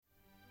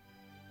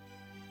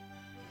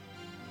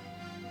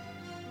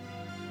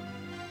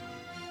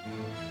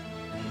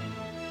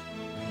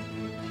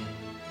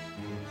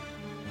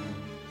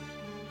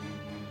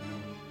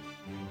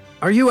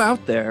Are you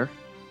out there?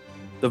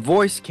 The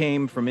voice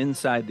came from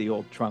inside the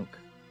old trunk.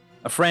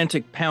 A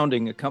frantic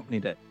pounding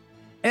accompanied it.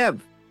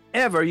 Ev,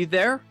 are you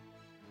there?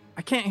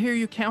 I can't hear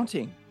you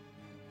counting.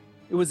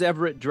 It was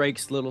Everett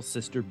Drake's little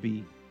sister,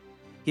 Bee.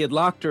 He had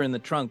locked her in the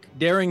trunk,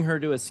 daring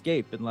her to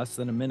escape in less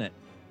than a minute.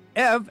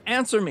 Ev,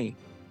 answer me!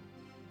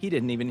 He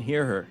didn't even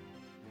hear her.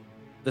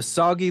 The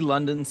soggy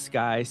London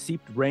sky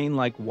seeped rain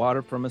like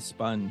water from a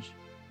sponge,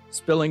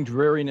 spilling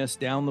dreariness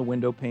down the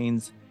window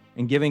panes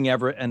and giving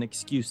Everett an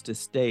excuse to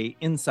stay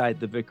inside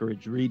the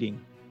vicarage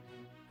reading.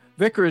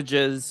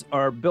 Vicarages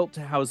are built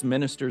to house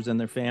ministers and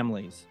their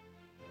families.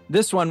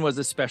 This one was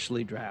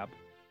especially drab,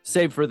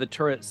 save for the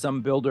turret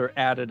some builder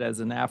added as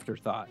an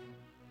afterthought.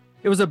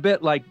 It was a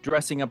bit like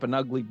dressing up an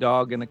ugly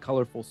dog in a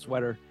colorful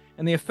sweater,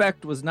 and the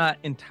effect was not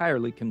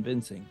entirely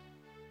convincing.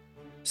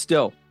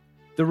 Still,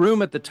 the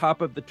room at the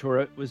top of the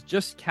turret was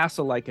just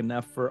castle-like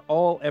enough for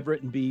all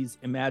Everett and Bee's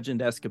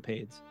imagined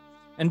escapades,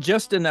 and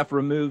just enough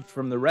removed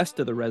from the rest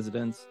of the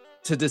residence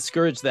to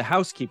discourage the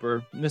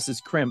housekeeper,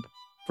 Mrs. Crimp,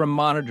 from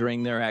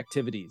monitoring their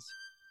activities.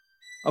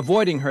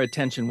 Avoiding her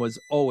attention was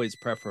always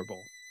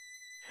preferable.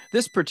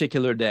 This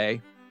particular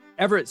day,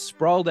 Everett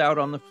sprawled out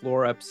on the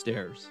floor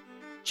upstairs,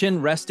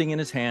 chin resting in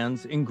his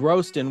hands,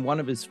 engrossed in one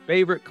of his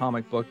favorite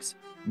comic books,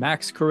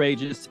 Max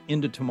Courageous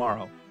Into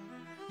Tomorrow.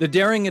 The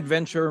daring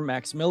adventurer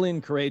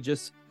Maximilian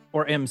Courageous,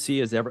 or MC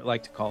as Everett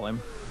liked to call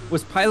him,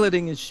 was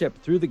piloting his ship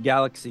through the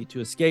galaxy to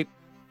escape.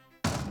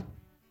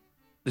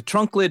 The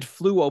trunk lid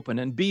flew open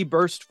and Bee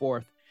burst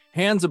forth,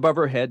 hands above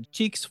her head,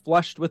 cheeks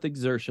flushed with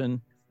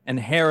exertion, and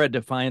hair a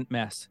defiant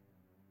mess.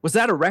 Was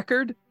that a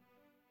record?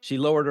 She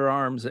lowered her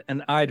arms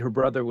and eyed her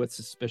brother with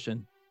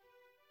suspicion.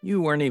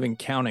 You weren't even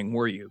counting,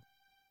 were you?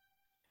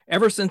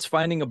 Ever since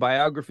finding a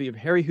biography of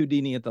Harry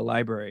Houdini at the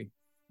library,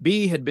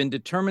 Bee had been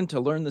determined to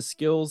learn the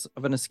skills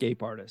of an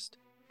escape artist.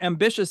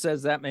 Ambitious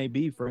as that may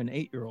be for an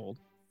 8-year-old,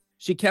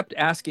 she kept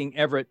asking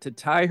Everett to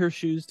tie her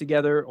shoes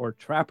together or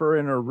trap her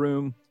in her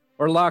room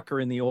or lock her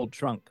in the old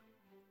trunk.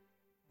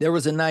 There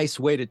was a nice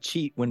way to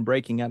cheat when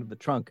breaking out of the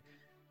trunk,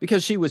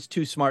 because she was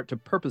too smart to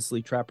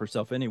purposely trap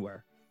herself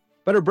anywhere.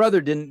 But her brother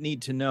didn't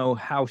need to know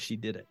how she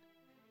did it.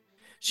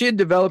 She had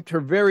developed her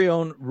very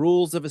own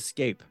rules of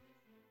escape,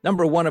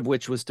 number one of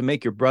which was to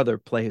make your brother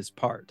play his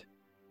part.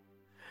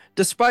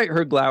 Despite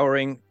her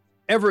glowering,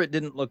 Everett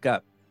didn't look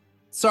up.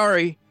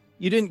 Sorry,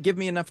 you didn't give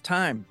me enough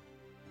time.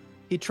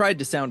 He tried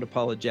to sound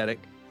apologetic.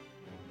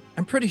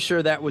 I'm pretty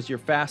sure that was your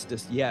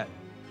fastest yet.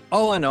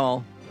 All in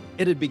all,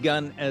 it had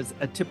begun as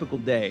a typical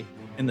day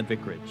in the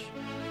vicarage.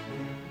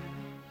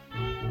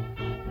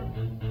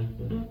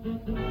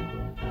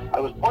 I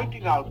was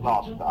pointing out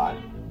last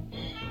time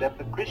that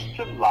the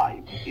Christian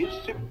life is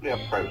simply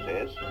a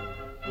process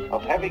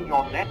of having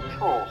your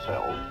natural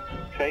self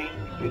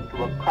changed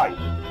into a Christ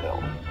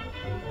self.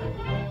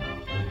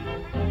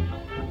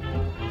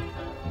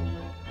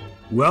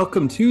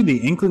 Welcome to the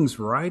Inklings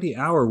Variety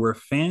Hour, where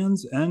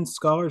fans and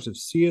scholars of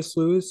C.S.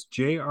 Lewis,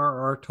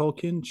 J.R.R.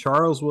 Tolkien,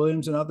 Charles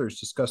Williams, and others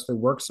discuss their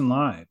works and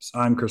lives.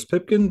 I'm Chris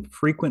Pipkin,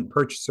 frequent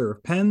purchaser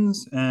of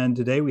pens, and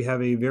today we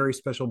have a very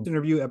special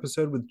interview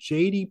episode with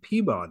J.D.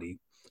 Peabody,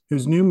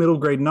 whose new middle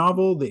grade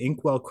novel, The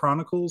Inkwell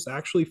Chronicles,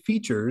 actually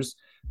features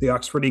the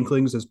Oxford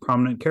Inklings as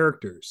prominent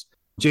characters.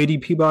 J.D.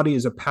 Peabody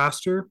is a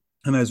pastor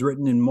and has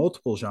written in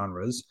multiple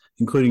genres,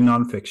 including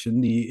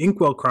nonfiction. The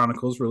Inkwell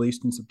Chronicles,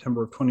 released in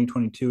September of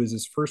 2022, is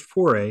his first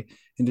foray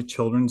into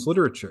children's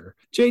literature.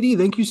 JD,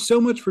 thank you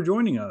so much for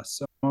joining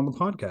us on the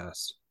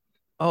podcast.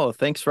 Oh,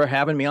 thanks for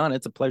having me on.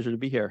 It's a pleasure to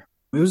be here.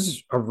 It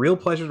was a real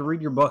pleasure to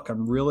read your book.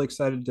 I'm really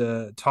excited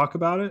to talk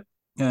about it.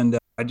 And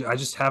I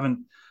just haven't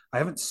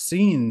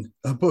seen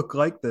a book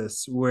like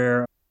this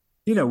where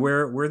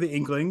the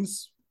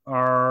Inklings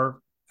are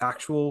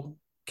actual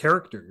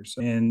characters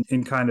in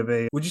kind of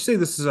a, would you say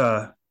this is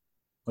a,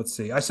 let's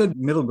see, I said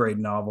middle grade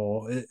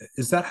novel.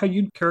 Is that how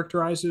you'd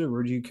characterize it, or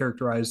would you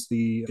characterize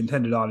the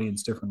intended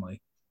audience differently?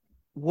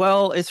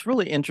 Well, it's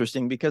really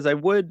interesting because I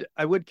would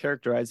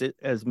characterize it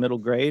as middle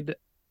grade,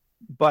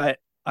 but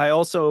I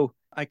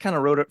kind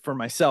of wrote it for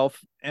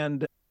myself,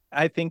 and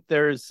I think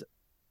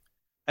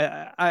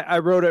I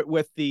wrote it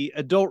with the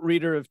adult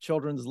reader of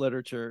children's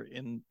literature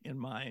in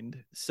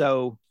mind.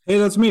 So hey,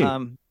 that's me.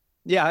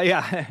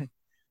 Yeah.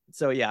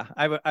 So yeah,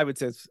 I would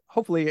say it's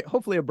hopefully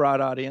a broad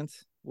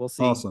audience. We'll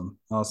see.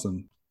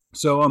 Awesome.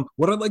 So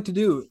what I'd like to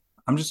do,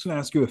 I'm just going to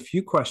ask you a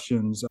few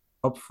questions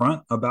up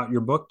front about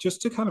your book,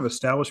 just to kind of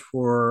establish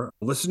for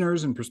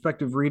listeners and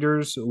prospective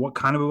readers what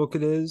kind of a book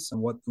it is and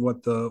what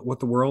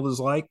the world is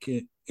like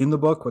in the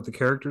book, what the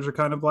characters are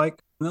kind of like.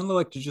 And then I'd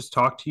like to just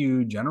talk to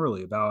you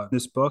generally about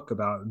this book,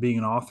 about being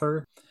an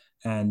author,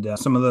 and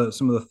some of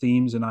the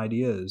themes and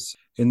ideas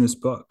in this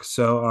book.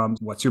 So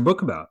what's your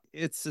book about?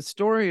 It's a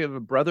story of a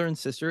brother and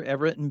sister,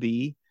 Everett and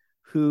Bee,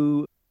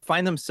 who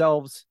find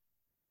themselves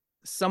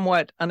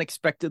somewhat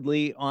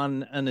unexpectedly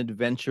on an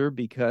adventure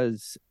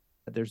because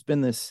there's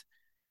been this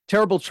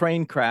terrible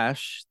train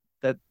crash,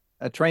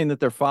 a train that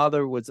their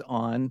father was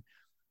on,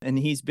 and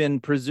he's been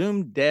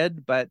presumed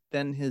dead, but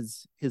then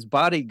his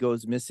body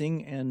goes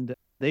missing, and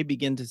they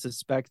begin to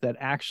suspect that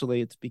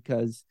actually it's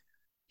because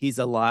he's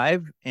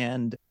alive.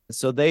 And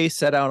so they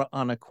set out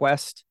on a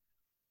quest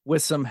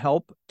with some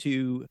help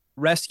to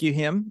rescue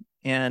him.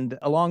 And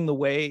along the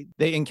way,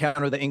 they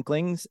encounter the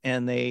Inklings,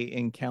 and they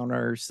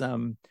encounter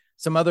some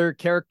other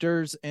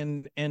characters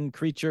and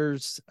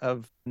creatures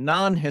of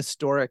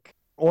non-historic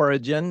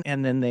origin.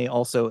 And then they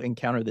also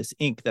encounter this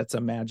ink that's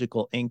a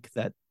magical ink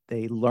that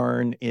they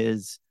learn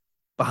is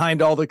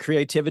behind all the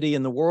creativity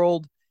in the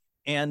world,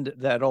 and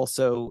that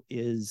also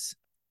is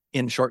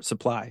in short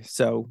supply.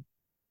 So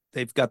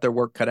they've got their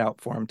work cut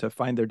out for them to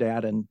find their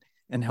dad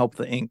and help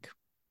the ink.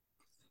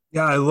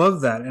 Yeah, I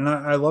love that. And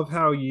I love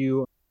how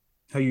you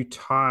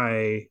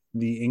tie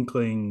the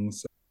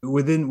Inklings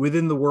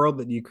within the world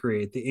that you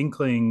create. The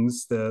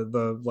Inklings,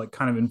 the like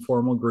kind of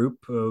informal group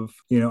of,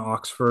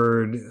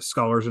 Oxford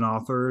scholars and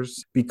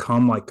authors,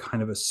 become like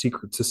kind of a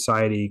secret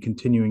society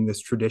continuing this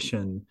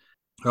tradition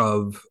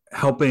of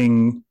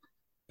helping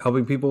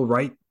people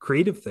write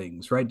creative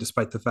things, right?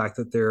 Despite the fact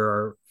that there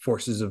are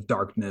forces of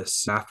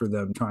darkness after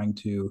them trying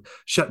to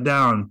shut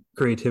down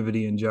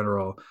creativity in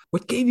general.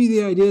 What gave you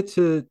the idea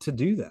to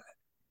do that?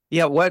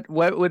 Yeah, what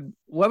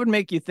would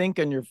make you think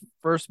in your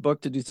first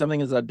book to do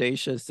something as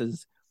audacious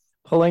as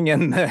pulling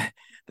in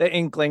the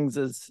Inklings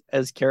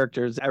as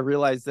characters? I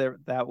realized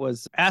that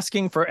was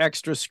asking for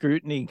extra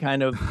scrutiny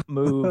kind of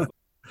move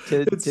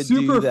it's to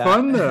super do that.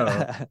 fun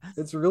though.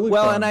 It's really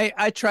well, fun. And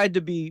I tried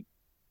to be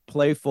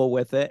playful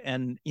with it,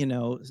 and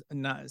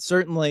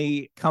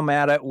certainly come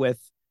at it with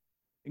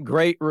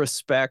great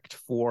respect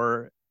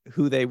for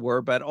who they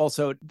were, but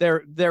also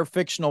they're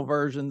fictional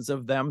versions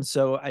of them.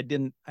 So I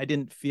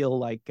didn't feel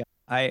like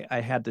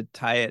I had to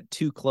tie it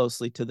too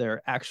closely to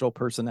their actual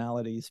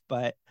personalities.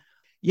 But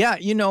yeah,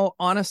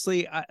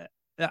 honestly,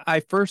 I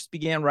first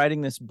began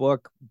writing this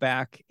book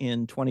back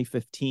in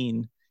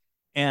 2015,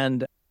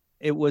 and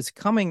it was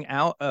coming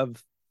out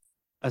of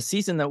a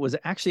season that was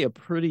actually a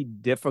pretty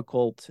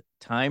difficult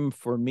time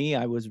for me.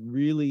 I was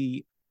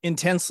really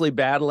intensely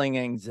battling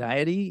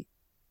anxiety,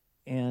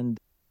 and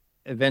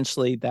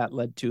eventually that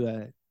led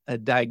to a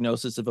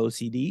diagnosis of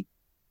OCD.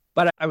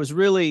 But I was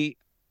really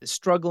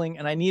struggling,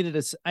 and I needed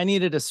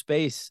a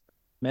space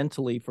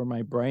mentally for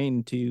my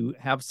brain to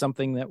have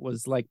something that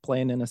was like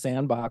playing in a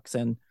sandbox.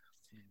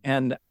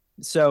 And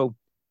so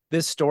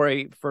this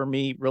story for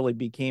me really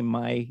became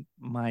my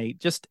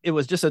it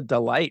was just a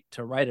delight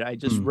to write it. I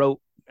just wrote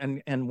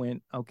and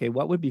went, okay,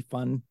 what would be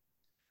fun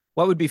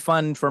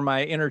for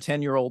my inner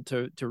 10-year-old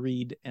to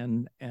read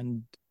and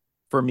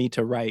for me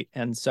to write.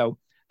 And so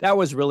that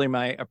was really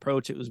my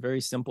approach. It was very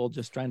simple,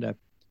 just trying to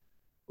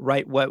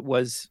write what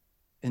was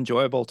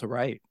enjoyable to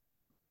write.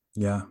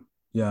 Yeah.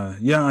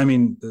 I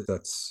mean,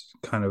 that's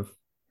kind of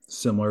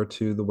similar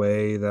to the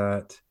way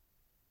that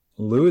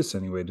Lewis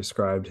anyway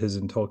described his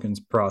and Tolkien's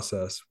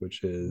process,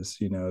 which is,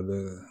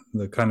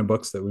 the kind of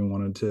books that we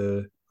wanted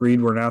to read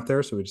weren't out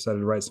there, so we decided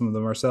to write some of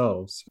them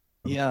ourselves.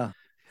 Yeah.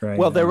 Right.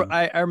 Well,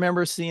 I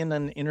remember seeing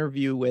an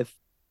interview with,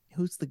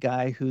 who's the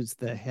guy who's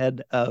the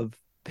head of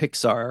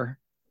Pixar,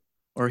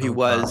 or he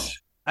was.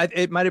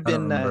 It might have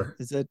been.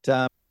 Is it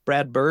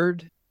Brad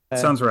Bird?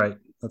 Sounds right.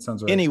 That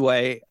sounds right.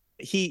 Anyway,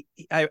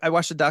 I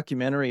watched a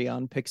documentary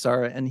on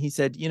Pixar, and he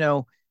said,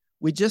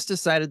 we just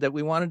decided that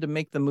we wanted to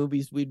make the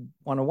movies we'd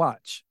want to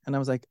watch. And I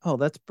was like, oh,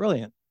 that's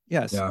brilliant.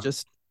 Yes. Yeah.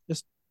 Just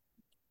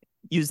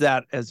use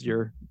that as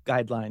your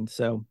guideline.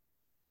 So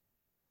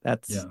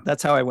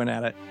that's how I went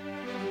at it.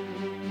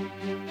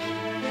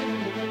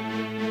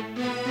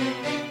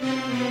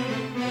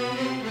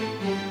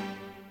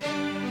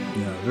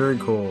 Yeah. Very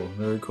cool.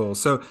 Very cool.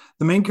 So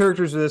the main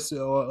characters of this,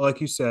 like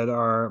you said,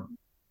 are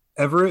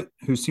Everett,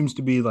 who seems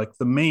to be like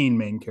the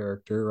main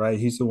character, right?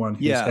 He's the one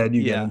whose head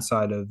you get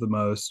inside of the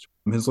most.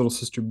 His little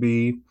sister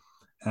B,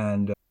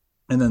 and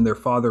then their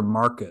father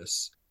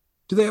Marcus.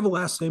 Do they have a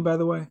last name, by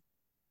the way?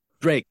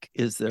 Drake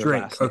is their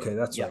last name. Okay,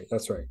 that's right.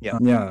 That's right.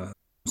 Yeah.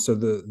 So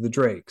the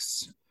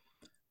Drakes.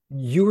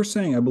 You were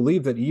saying, I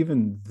believe, that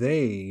even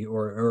they,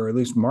 or at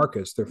least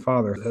Marcus, their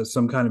father, has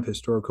some kind of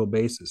historical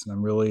basis, and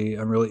I'm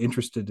really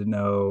interested to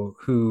know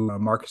who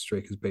Marcus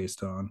Drake is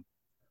based on.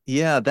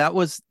 Yeah, that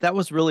was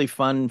really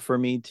fun for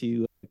me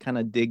to kind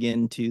of dig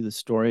into the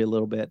story a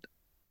little bit.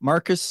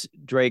 Marcus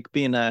Drake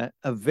being a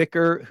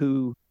vicar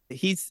who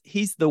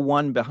he's the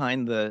one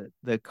behind the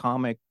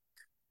comic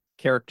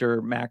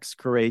character Max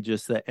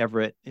Courageous that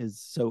Everett is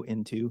so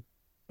into,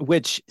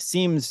 which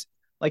seems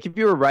like if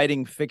you were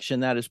writing fiction,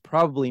 that is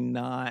probably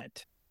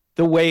not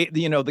the way,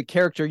 the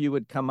character you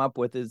would come up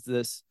with is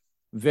this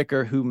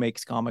vicar who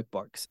makes comic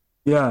books.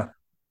 Yeah.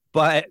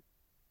 But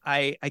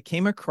I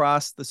came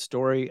across the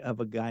story of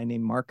a guy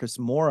named Marcus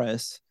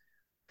Morris,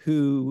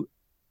 who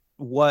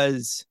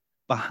was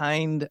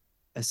behind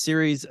a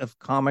series of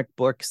comic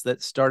books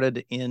that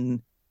started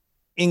in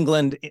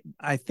England,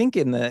 I think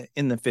in the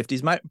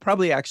 50s,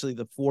 probably actually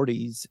the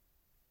 40s,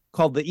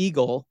 called The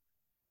Eagle.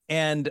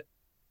 And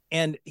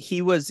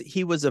he was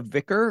a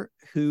vicar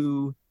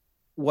who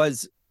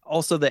was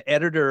also the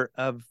editor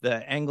of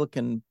the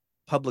Anglican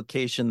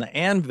publication, The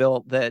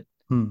Anvil, that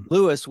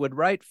Lewis would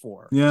write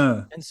for.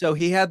 Yeah. And so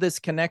he had this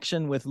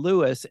connection with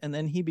Lewis, and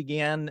then he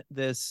began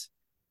this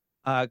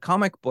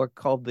comic book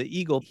called The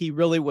Eagle. He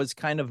really was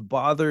kind of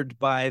bothered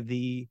by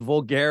the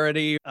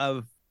vulgarity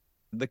of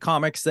the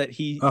comics that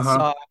he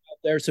saw out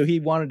there. So he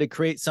wanted to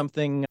create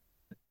something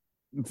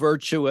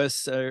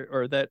virtuous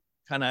or that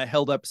kind of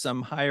held up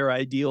some higher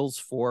ideals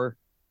for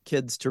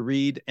kids to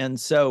read. And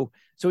so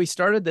he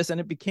started this, and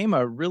it became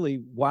a really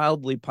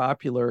wildly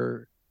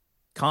popular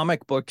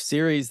comic book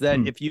series that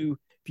if you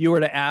were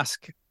to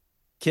ask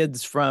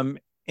kids from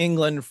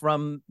England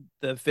from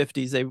the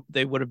 50s,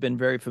 they would have been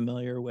very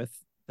familiar with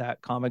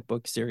that comic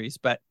book series.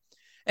 But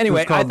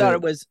anyway, I thought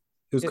it was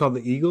called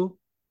The Eagle.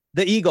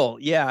 The Eagle,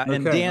 yeah.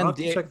 Okay, And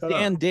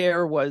Dan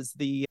Dare was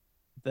the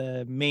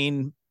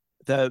main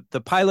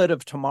the pilot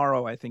of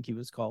Tomorrow, I think he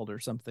was called, or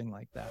something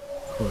like that.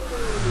 Cool.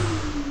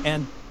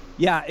 And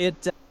yeah,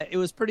 it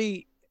was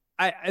pretty.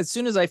 As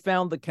soon as I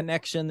found the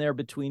connection there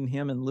between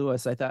him and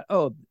Lewis, I thought,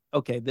 oh,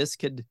 okay, this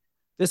could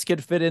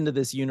fit into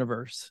this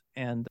universe.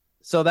 And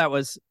so that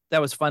was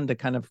fun to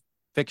kind of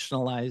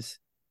fictionalize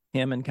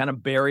him and kind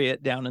of bury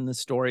it down in the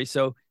story.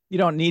 So you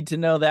don't need to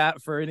know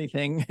that for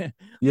anything.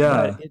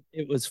 Yeah, but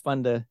it was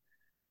fun to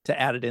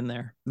add it in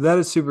there. That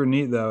is super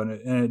neat though,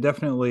 and it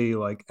definitely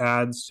like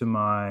adds to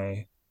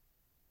my.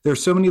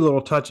 There's so many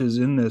little touches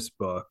in this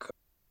book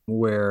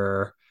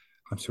where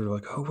I'm sort of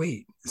like, oh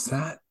wait, is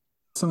that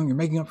something you're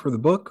making up for the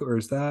book, or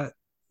is that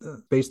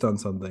based on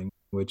something?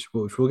 Which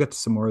we'll get to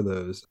some more of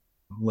those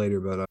later,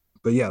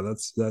 but yeah,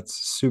 that's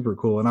super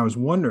cool. And I was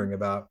wondering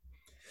about,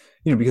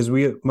 because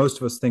most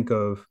of us think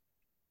of,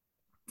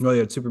 well,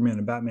 you had Superman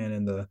and Batman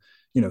in the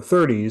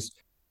 30s,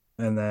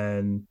 and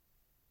then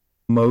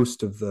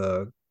most of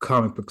the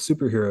comic book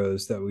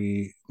superheroes that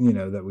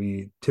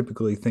we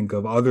typically think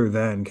of, other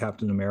than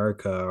Captain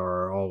America,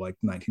 are all like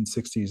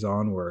 1960s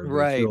onward.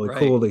 Right, it's really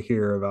cool to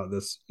hear about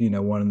this,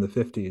 one in the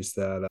 50s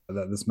that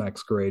this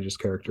Max Courageous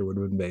character would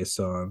have been based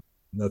on.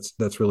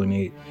 That's really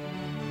neat.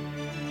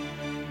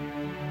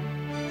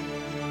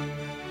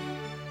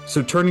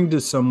 So turning to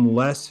some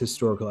less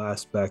historical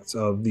aspects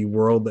of the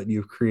world that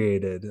you've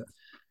created,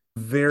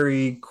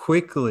 very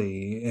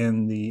quickly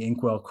in the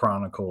Inkwell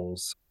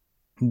Chronicles,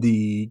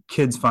 the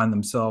kids find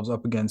themselves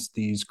up against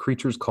these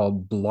creatures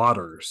called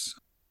blotters.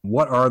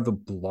 What are the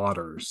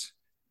blotters?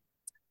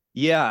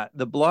 Yeah,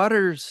 the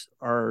blotters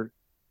are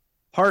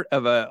part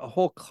of a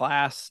whole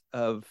class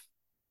of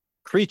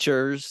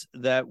creatures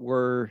that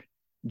were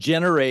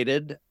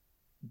generated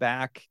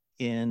back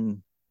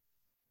in,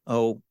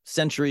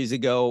 centuries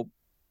ago.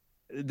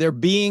 They're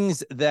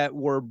beings that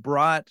were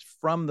brought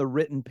from the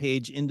written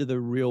page into the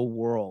real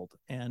world.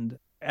 And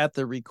at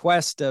the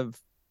request of,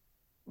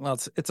 well,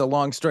 it's a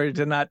long story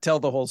to not tell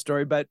the whole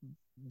story, but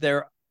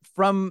they're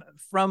from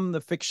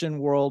the fiction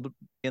world,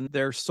 and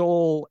their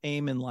sole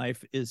aim in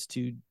life is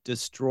to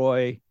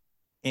destroy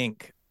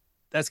ink.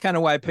 That's kind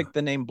of why I picked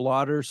the name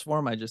blotters for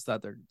them. I just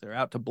thought they're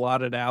out to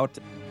blot it out.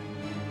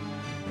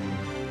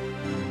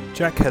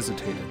 Jack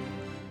hesitated.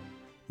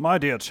 My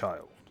dear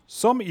child,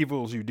 some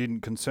evils you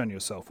didn't concern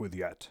yourself with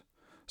yet.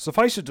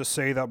 Suffice it to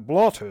say that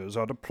blotters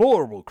are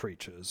deplorable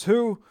creatures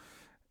who...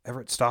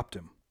 Everett stopped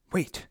him.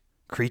 Wait,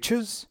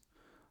 creatures?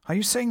 Are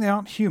you saying they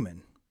aren't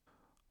human?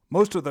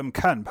 Most of them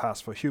can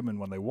pass for human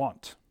when they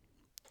want.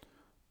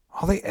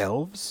 Are they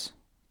elves?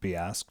 Bee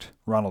asked.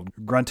 Ronald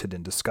grunted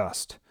in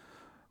disgust.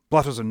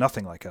 Blotters are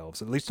nothing like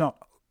elves, at least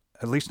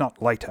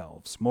not light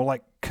elves, more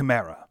like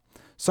chimera.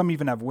 Some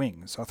even have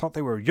wings. I thought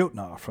they were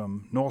Jotnar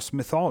from Norse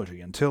mythology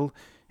until...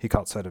 He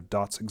caught sight of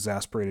Dot's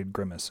exasperated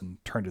grimace and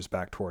turned his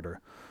back toward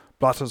her.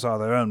 Blotters are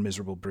their own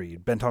miserable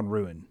breed, bent on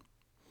ruin.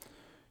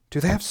 Do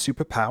they have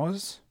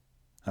superpowers?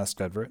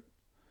 Asked Everett.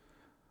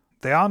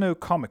 They are no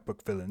comic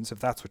book villains, if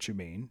that's what you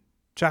mean.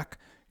 Jack,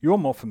 you're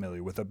more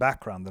familiar with their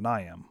background than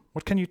I am.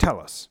 What can you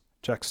tell us?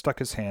 Jack stuck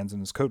his hands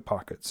in his coat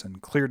pockets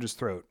and cleared his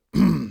throat.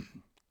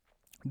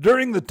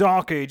 During the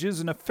Dark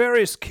Ages, a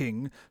nefarious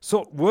king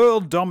sought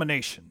world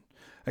domination.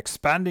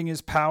 Expanding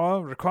his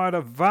power required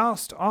a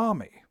vast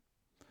army.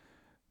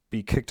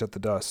 Bee kicked at the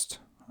dust.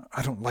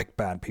 I don't like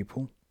bad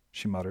people,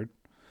 she muttered.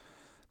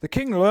 The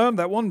king learned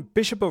that one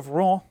bishop of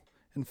Rouen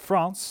in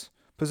France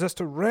possessed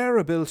a rare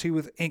ability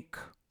with ink.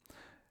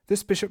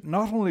 This bishop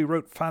not only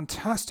wrote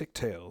fantastic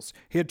tales,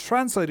 he had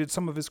translated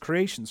some of his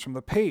creations from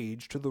the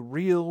page to the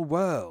real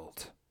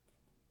world.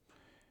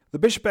 The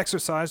bishop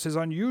exercised his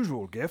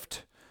unusual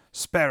gift,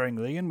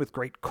 sparingly and with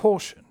great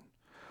caution,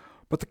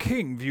 but the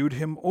king viewed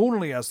him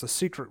only as the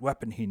secret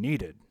weapon he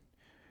needed.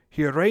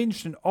 He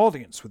arranged an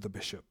audience with the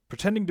bishop,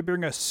 pretending to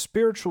bring a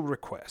spiritual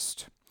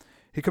request.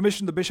 He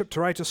commissioned the bishop to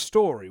write a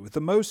story with the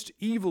most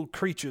evil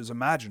creatures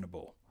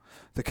imaginable.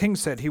 The king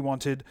said he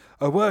wanted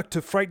a work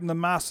to frighten the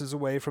masses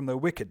away from their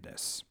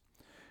wickedness.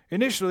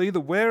 Initially, the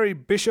wary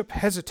bishop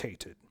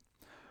hesitated,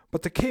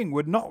 but the king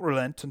would not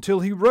relent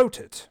until he wrote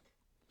it.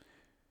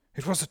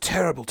 It was a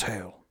terrible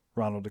tale,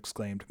 Ronald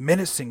exclaimed.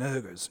 Menacing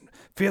ogres, and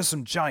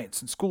fearsome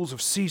giants, and schools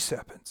of sea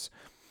serpents.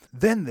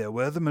 Then there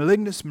were the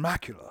malignus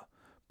macula,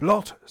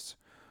 blotters.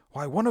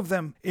 Why, one of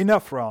them...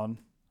 Enough, Ron,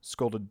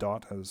 scolded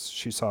Dot as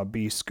she saw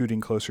Bee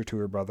scooting closer to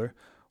her brother.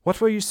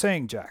 What were you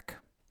saying, Jack?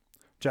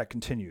 Jack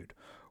continued.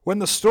 When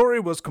the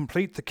story was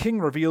complete, the king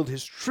revealed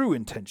his true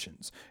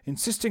intentions,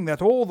 insisting that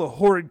all the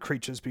horrid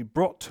creatures be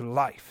brought to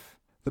life.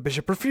 The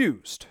bishop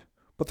refused,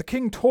 but the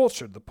king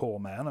tortured the poor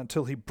man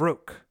until he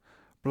broke.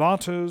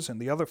 Blotters and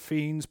the other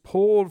fiends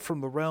poured from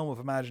the realm of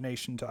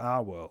imagination to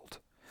our world.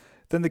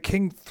 Then the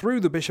king threw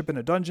the bishop in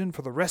a dungeon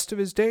for the rest of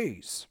his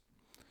days.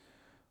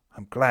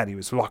 I'm glad he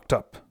was locked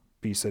up,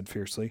 Bee said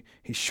fiercely.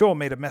 He sure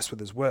made a mess with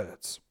his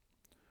words.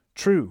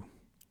 True,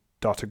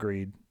 Dot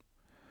agreed.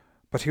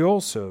 But he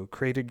also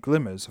created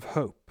glimmers of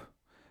hope.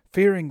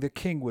 Fearing the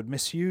king would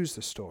misuse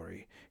the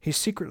story, he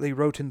secretly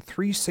wrote in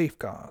 3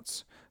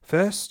 safeguards.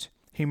 First,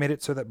 he made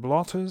it so that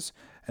blotters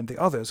and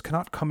the others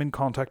cannot come in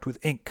contact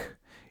with ink.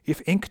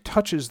 If ink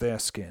touches their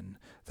skin,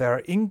 they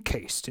are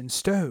encased in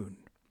stone.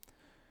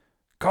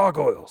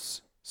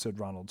 Gargoyles, said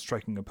Ronald,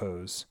 striking a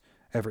pose.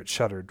 Everett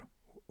shuddered.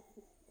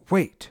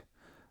 Wait,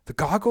 the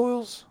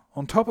gargoyles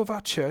on top of our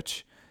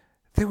church,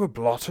 they were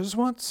blotters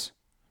once?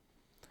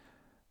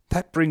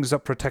 That brings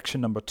up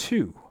protection number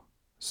 2,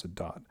 said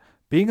Dot.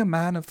 Being a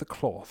man of the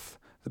cloth,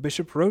 the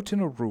bishop wrote in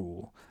a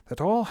rule that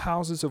all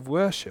houses of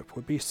worship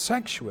would be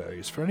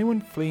sanctuaries for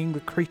anyone fleeing the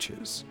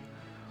creatures.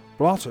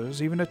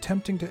 Blotters, even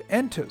attempting to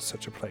enter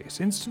such a place,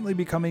 instantly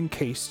become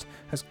encased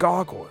as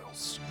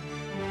gargoyles.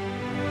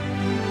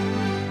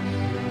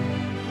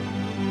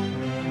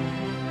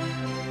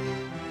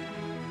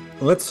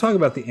 Let's talk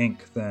about the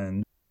ink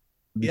then.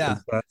 Yeah.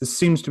 This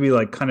seems to be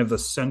like kind of the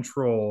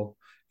central,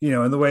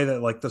 in the way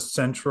that like the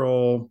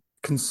central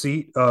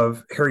conceit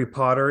of Harry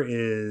Potter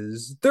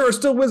is there are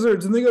still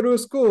wizards and they go to a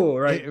school,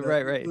 right?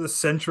 Right. The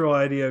central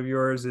idea of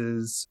yours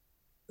is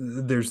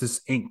there's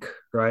this ink,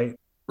 right?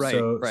 Right.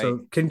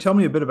 So can you tell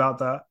me a bit about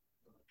that?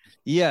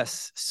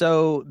 Yes.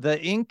 So the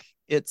ink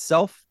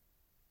itself,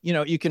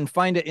 you can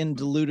find it in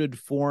diluted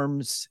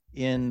forms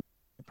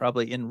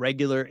probably in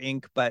regular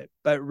ink, but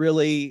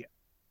really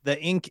the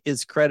ink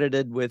is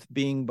credited with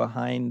being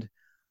behind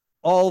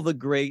all the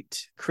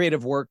great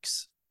creative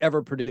works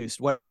ever produced,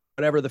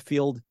 whatever the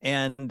field.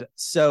 And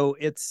so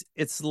it's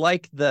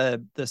like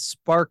the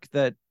spark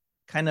that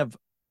kind of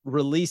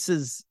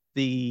releases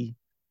the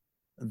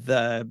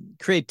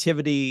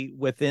creativity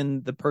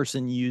within the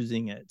person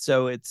using it.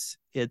 So it's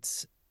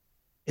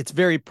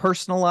very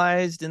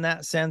personalized in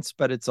that sense,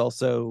 but it's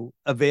also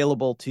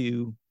available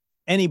to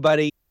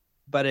anybody,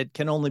 but it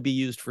can only be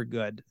used for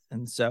good.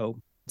 And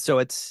so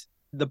it's,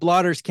 the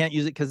blotters can't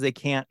use it because they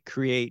can't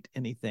create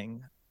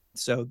anything.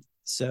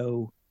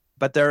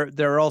 But there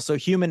are also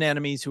human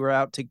enemies who are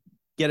out to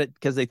get it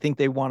because they think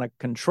they want to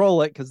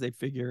control it, because they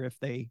figure if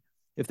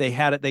they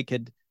had it, they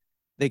could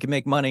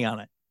make money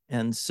on it.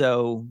 And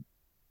so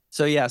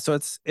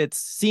it's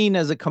seen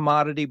as a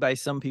commodity by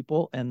some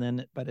people,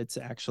 but it's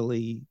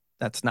actually,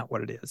 that's not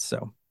what it is.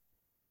 So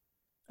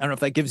I don't know if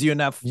that gives you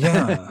enough.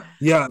 Yeah.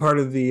 Part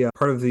of the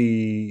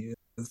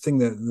thing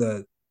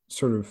that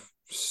sort of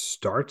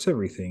starts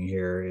everything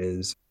here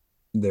is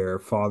their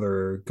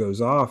father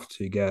goes off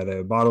to get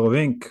a bottle of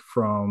ink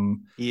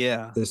from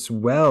this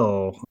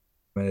well,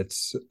 and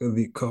it's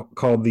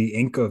called the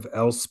Ink of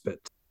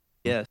Elspeth.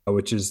 Yes,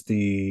 which is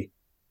the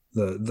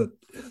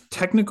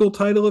technical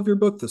title of your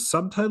book, the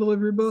subtitle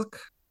of your book.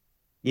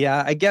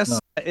 Yeah, I guess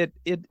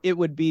it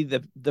would be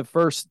the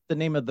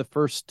name of the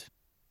first.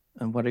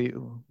 And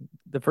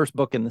the first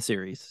book in the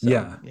series? So,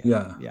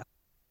 yeah.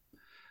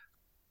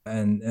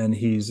 And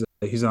he's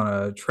on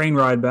a train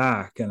ride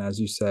back, and as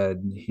you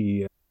said,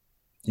 he,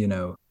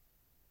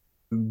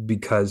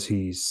 because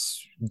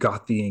he's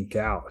got the ink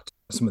out,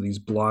 some of these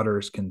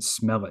blotters can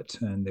smell it,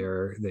 and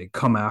they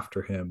come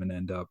after him and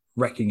end up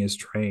wrecking his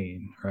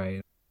train,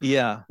 right?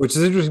 Yeah, which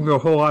is interesting for a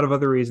whole lot of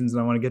other reasons,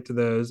 and I want to get to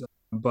those.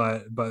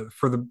 But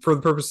for the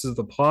purposes of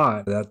the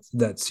plot,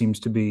 that seems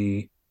to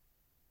be,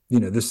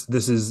 this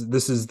is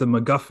the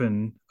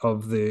MacGuffin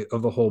of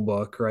the whole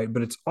book, right?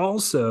 But it's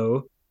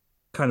also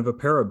kind of a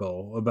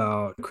parable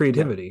about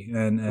creativity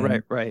and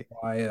right.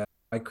 why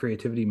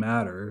creativity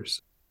matters,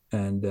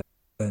 and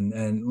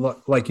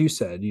like you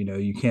said,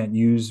 you can't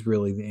use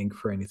really the ink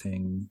for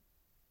anything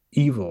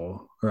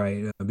evil,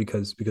 right?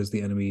 Because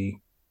the enemy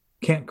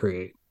can't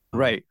create.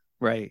 Right.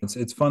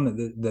 It's fun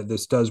that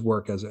this does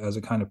work as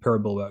a kind of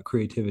parable about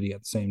creativity at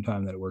the same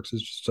time that it works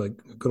as just like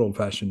a good old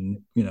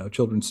fashioned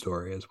children's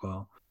story as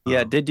well.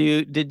 Yeah. Did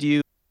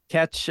you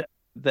catch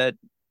that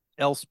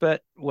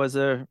Elspeth was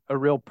a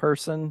real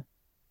person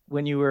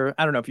when you were,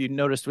 I don't know if you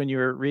noticed when you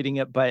were reading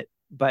it, but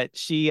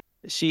she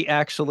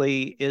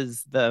actually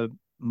is the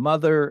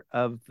mother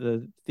of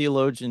the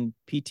theologian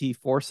P.T.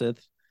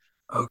 Forsyth.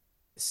 Oh.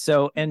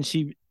 So, and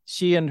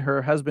she and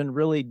her husband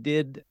really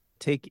did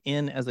take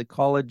in as a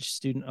college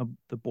student of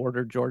the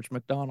border George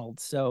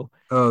MacDonald. So,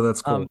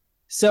 that's cool.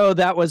 So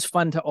that was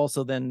fun to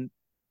also then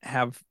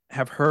have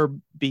her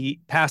be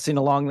passing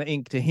along the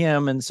ink to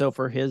him, and so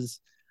for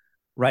his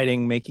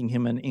writing, making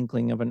him an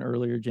inkling of an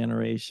earlier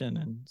generation,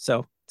 and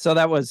so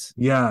that was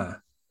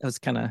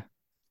kind of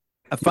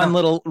a fun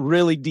little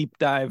really deep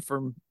dive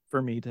for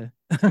me to.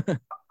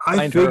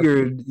 I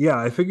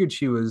figured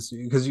she was,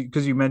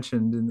 because you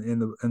mentioned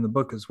in the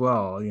book as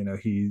well.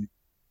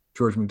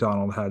 George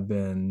MacDonald had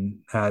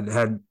met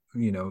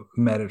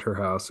at her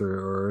house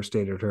or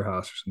stayed at her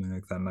house or something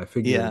like that. And I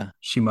figured Yeah.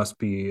 she must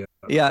be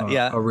Yeah.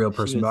 Yeah. a real She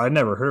person, but was. I'd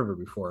never heard of her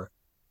before.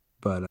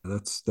 But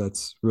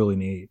that's really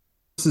neat.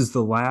 This is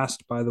the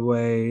last, by the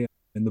way,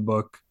 in the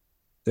book.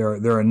 There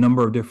are a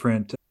number of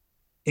different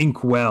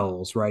ink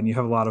wells, right? And you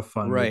have a lot of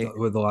fun Right.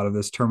 with a lot of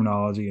this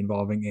terminology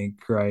involving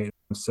ink, right?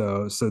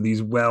 So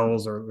these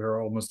wells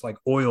are almost like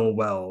oil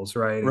wells,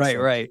 right? Right.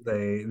 Except Right.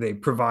 they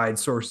provide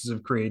sources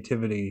of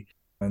creativity.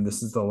 And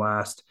this is the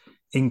last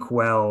ink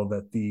well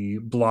that the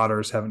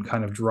blotters haven't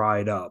kind of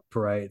dried up,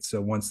 right?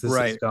 So once this is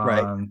Right.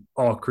 Right. gone,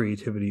 all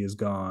creativity is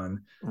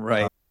gone,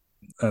 Right.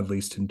 at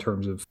least in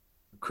terms of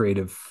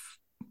creative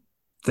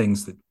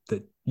things that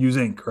use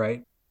ink,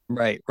 right?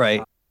 Right.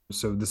 Right.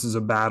 So this is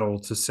a battle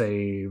to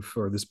save,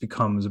 or this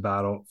becomes a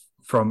battle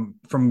from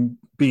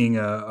being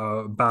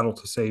a battle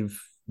to save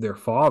their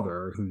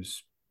father,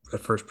 who's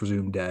at first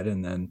presumed dead,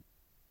 and then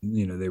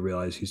they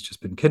realize he's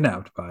just been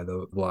kidnapped by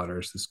the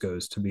blotters. This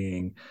goes to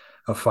being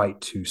a fight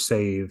to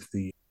save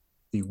the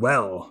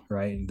well,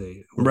 right?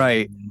 The where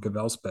Right.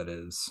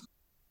 Gavelspet is.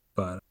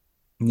 But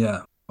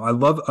yeah, I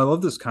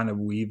love this kind of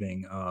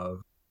weaving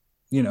of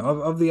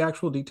of the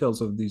actual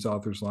details of these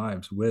authors'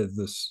 lives with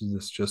this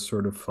just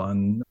sort of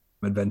fun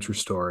adventure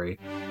story.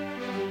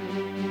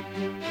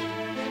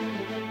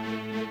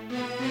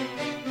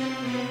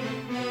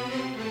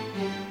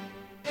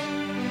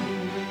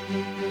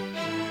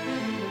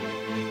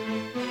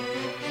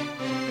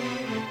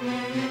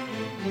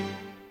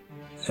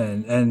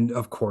 And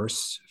of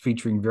course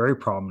featuring very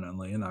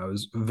prominently, and I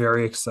was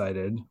very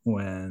excited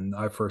when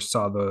I first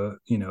saw the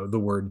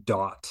word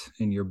dot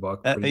in your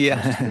book pretty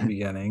close to the Yeah.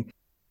 beginning.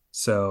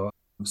 So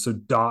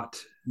Dot,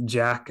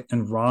 Jack,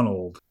 and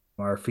Ronald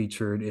are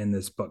featured in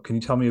this book. Can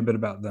you tell me a bit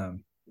about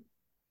them?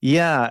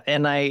 Yeah.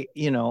 And I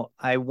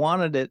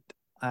wanted it.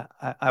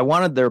 I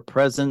wanted their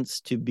presence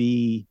to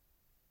be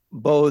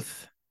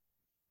both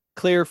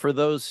clear for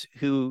those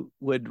who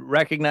would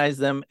recognize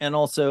them, and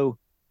also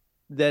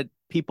that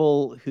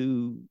people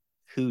who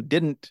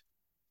didn't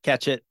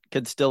catch it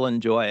could still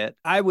enjoy it.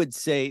 I would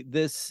say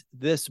this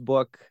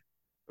book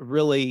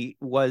really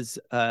was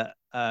a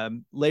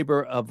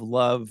labor of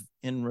love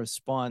in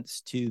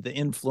response to the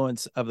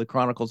influence of the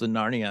Chronicles of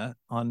Narnia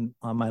on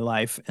my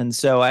life. And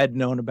so I had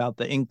known about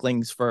the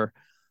Inklings for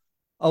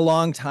a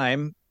long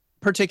time.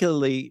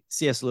 Particularly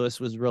C.S. Lewis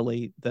was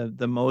really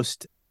the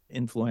most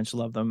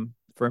influential of them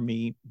for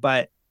me.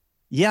 But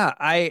yeah,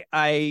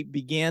 I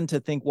began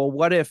to think, well,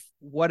 what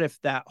if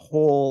that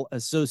whole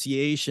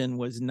association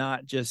was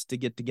not just to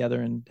get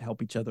together and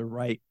help each other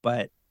write,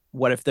 but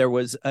what if there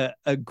was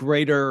a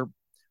greater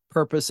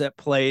purpose at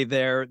play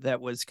there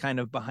that was kind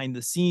of behind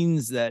the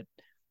scenes that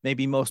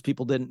maybe most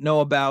people didn't know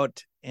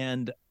about?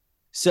 And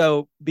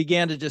so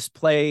began to just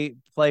play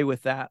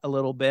with that a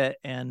little bit.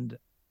 And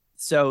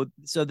so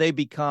they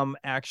become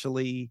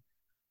actually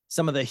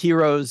some of the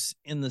heroes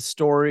in the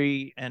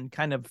story and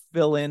kind of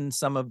fill in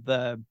some of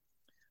the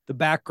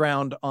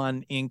background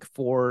on ink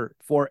for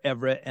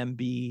Everett and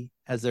B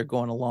as they're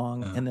going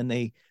along. Yeah. And then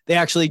they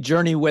actually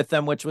journey with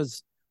them, which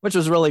was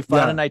really fun.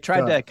 Yeah, And I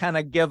tried yeah. to kind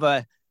of give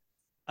a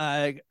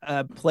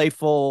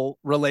playful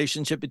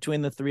relationship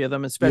between the three of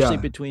them, especially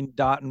Yeah, between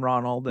Dot and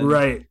Ronald. And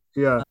right.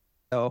 Yeah.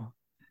 so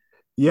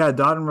Yeah,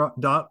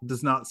 Dot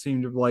does not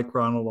seem to like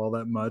Ronald all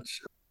that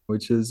much,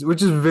 which is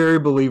very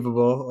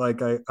believable.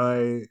 Like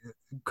I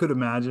could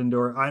imagine,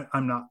 or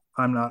I'm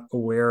not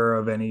aware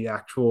of any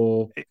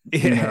actual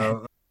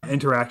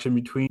interaction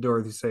between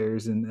Dorothy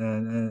Sayers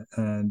and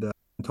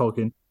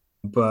Tolkien,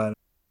 but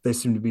they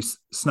seem to be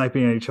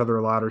sniping at each other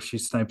a lot, or she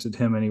snipes at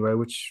him anyway,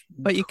 which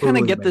but you kind of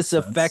totally get makes this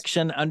sense.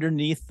 affection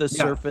underneath the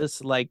Yeah,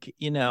 surface, like,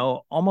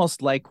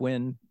 almost like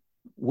when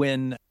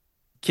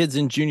kids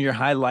in junior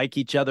high like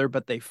each other,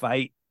 but they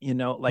fight,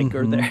 like,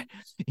 or hmm they're,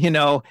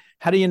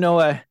 how do you know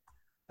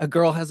a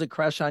girl has a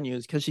crush on you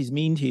is because she's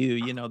mean to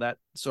you, that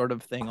sort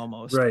of thing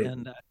almost. right,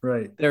 And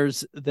right.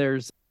 there's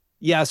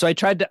yeah, so I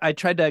tried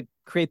to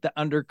create the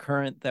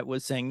undercurrent that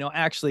was saying, no,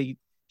 actually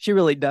she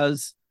really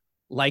does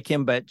like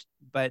him,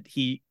 but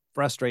he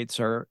frustrates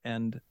her.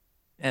 And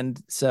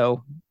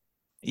so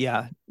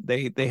yeah,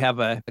 they have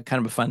a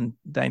kind of a fun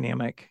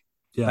dynamic.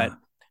 But Yeah.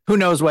 who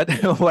knows what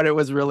what it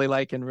was really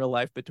like in real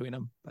life between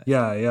them. But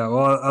Yeah, yeah.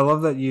 Well, I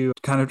love that you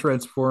kind of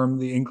transform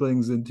the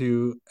Inklings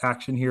into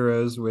action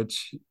heroes,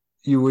 which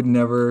you would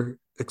never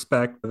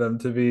expect them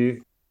to be.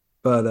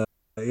 But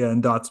yeah,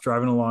 and Dot's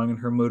driving along in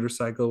her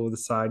motorcycle with a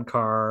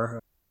sidecar,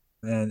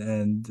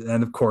 and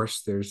of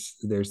course there's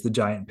the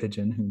giant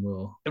pigeon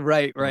who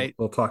right, we'll, right.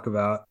 we'll talk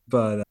about.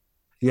 But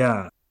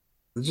yeah,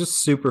 it's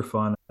just super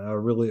fun. A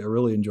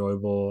really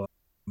enjoyable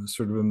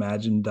sort of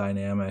imagined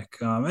dynamic.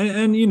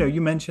 And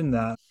you mentioned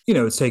that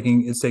it's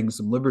taking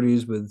some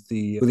liberties with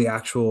the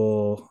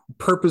actual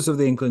purpose of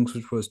the Inklings,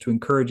 which was to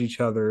encourage each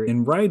other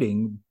in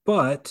writing,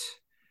 but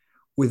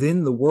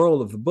within the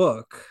world of the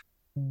book,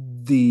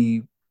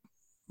 the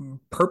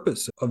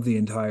purpose of the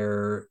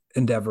entire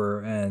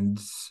endeavor and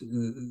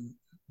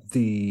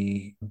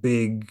the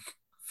big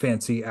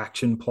fancy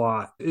action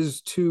plot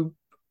is to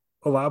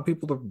allow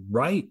people to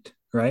write,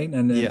 right?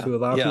 And Yeah. to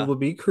allow Yeah. people to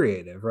be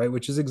creative, right?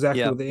 Which is exactly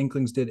Yep. what the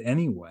Inklings did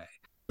anyway.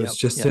 It's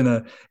Yep. just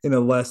Yep. in a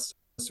less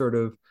sort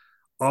of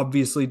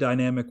obviously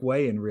dynamic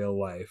way in real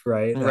life,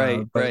 right?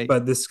 Right. Right.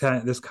 But this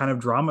kind of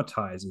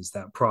dramatizes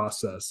that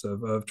process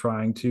of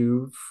trying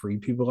to free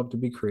people up to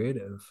be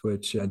creative,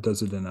 which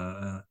does it in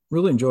a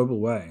really enjoyable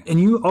way. And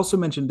you also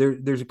mentioned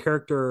there's a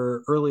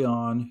character early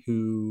on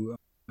who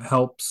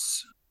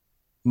helps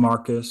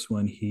Marcus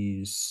when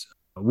he's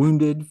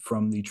wounded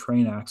from the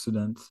train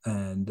accident,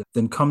 and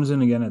then comes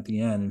in again at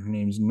the end, and her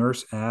name's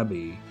Nurse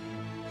Abby.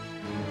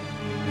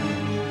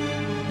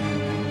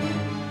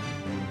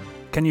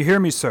 Can you hear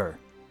me, sir?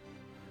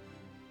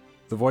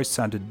 The voice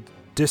sounded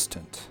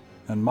distant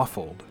and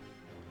muffled.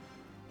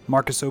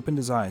 Marcus opened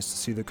his eyes to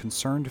see the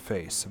concerned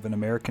face of an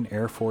American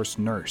Air Force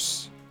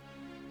nurse.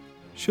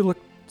 She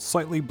looked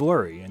slightly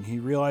blurry, and he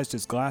realized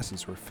his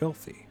glasses were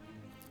filthy.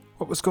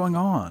 What was going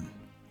on?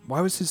 Why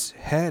was his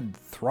head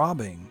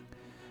throbbing?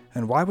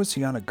 And why was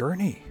he on a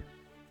gurney?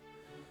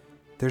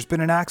 There's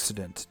been an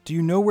accident. Do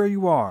you know where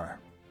you are?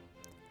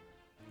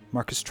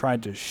 Marcus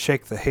tried to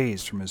shake the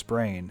haze from his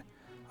brain.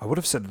 I would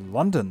have said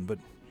London, but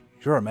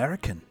you're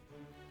American.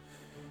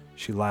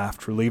 She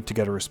laughed, relieved to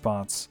get a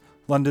response.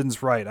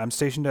 London's right. I'm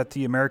stationed at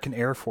the American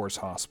Air Force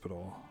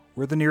Hospital.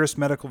 We're the nearest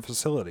medical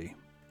facility.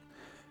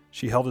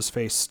 She held his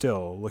face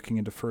still, looking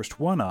into first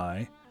one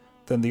eye,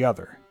 then the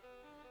other.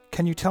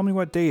 Can you tell me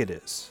what day it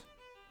is?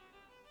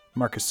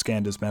 Marcus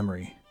scanned his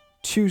memory.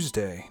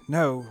 Tuesday.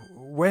 No,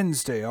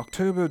 Wednesday,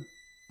 October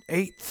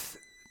 8th,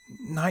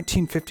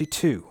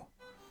 1952.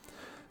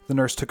 The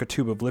nurse took a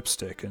tube of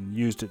lipstick and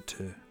used it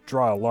to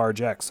draw a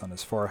large X on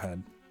his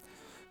forehead.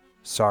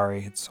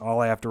 Sorry, it's all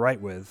I have to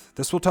write with.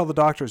 This will tell the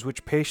doctors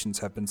which patients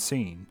have been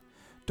seen.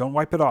 Don't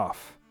wipe it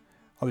off.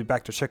 I'll be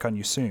back to check on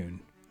you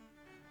soon.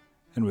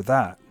 And with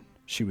that,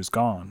 she was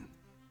gone.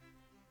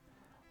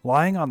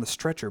 Lying on the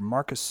stretcher,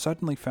 Marcus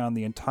suddenly found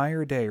the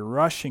entire day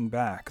rushing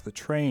back, the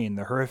train,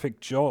 the horrific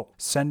jolt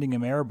sending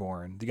him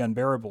airborne, the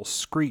unbearable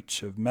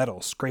screech of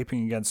metal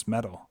scraping against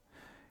metal.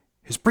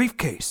 His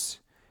briefcase!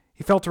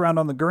 He felt around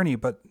on the gurney,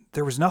 but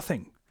there was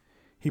nothing.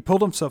 He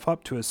pulled himself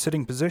up to a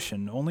sitting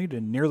position, only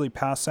to nearly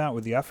pass out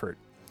with the effort.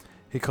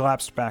 He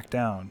collapsed back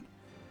down.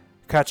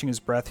 Catching his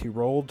breath, he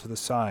rolled to the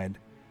side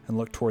and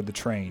looked toward the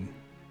train.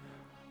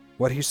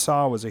 What he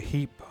saw was a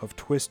heap of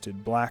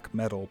twisted black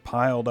metal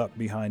piled up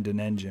behind an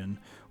engine,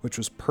 which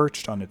was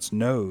perched on its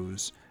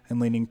nose and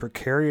leaning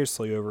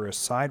precariously over a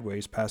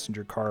sideways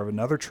passenger car of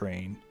another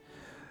train.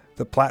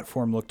 The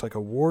platform looked like a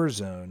war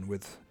zone,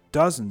 with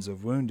dozens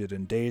of wounded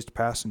and dazed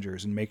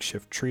passengers in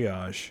makeshift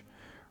triage.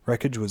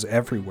 Wreckage was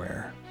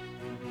everywhere.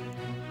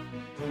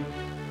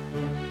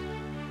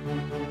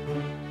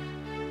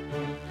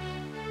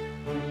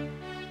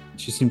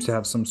 She seems to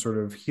have some sort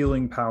of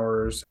healing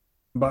powers.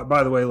 But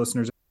by the way,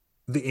 listeners,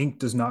 the ink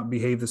does not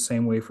behave the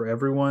same way for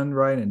everyone,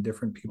 right? And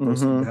different people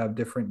seem to have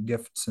different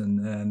gifts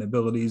and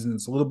abilities, and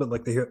it's a little bit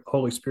like the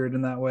Holy Spirit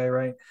in that way,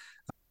 right?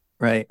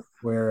 Right.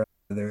 Where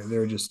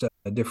they're just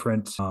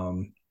different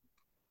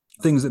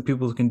things that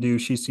people can do.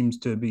 She seems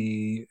to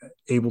be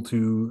able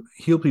to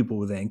heal people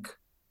with ink,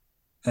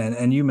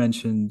 and you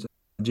mentioned,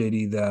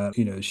 JD,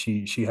 that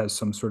she has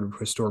some sort of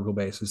historical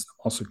basis.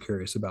 I'm also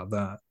curious about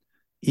that.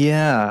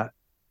 Yeah.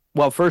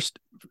 Well, first,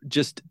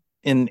 just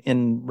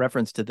in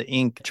reference to the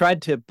ink,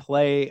 tried to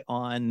play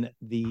on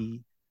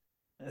the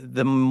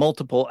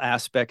multiple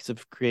aspects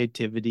of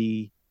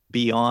creativity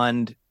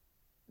beyond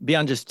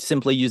just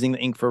simply using the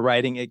ink for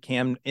writing.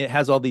 It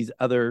has all these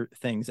other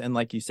things, and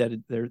like you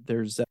said,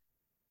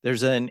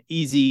 there's an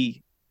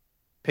easy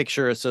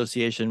picture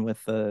association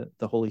with the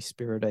Holy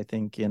Spirit, I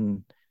think,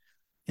 in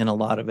a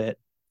lot of it.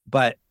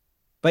 But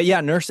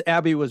yeah, Nurse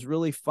Abby was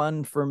really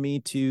fun for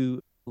me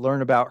to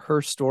learn about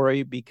her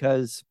story,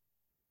 because,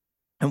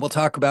 and we'll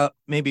talk about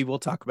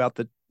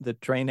the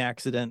train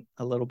accident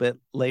a little bit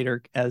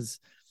later, because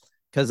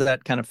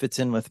that kind of fits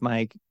in with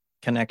my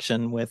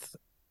connection with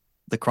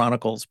the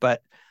Chronicles.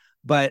 But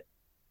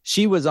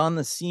she was on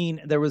the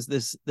scene. There was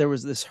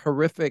this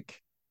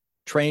horrific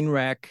train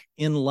wreck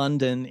in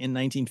London in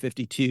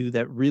 1952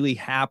 that really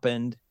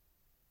happened,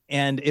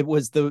 and it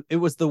was the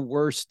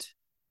worst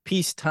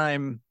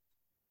peacetime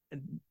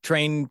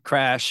train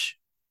crash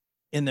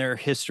in their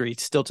history,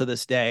 still to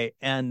this day.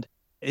 And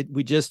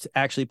we just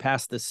actually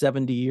passed the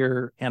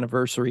 70-year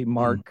anniversary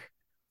mark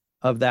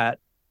of that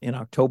in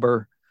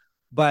October.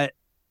 But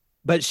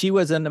she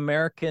was an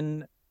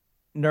American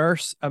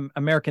nurse,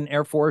 American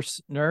Air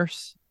Force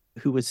nurse,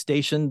 who was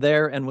stationed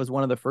there and was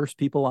one of the first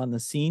people on the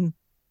scene.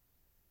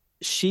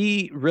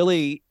 She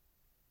really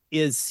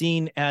is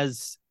seen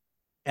as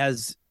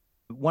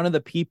one of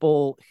the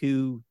people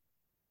who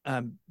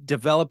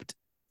developed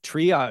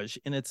triage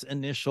in its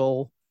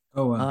initial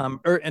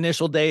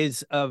initial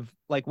days of,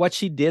 like, what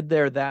she did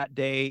there that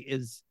day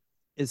is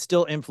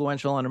still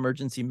influential on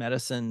emergency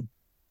medicine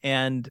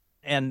and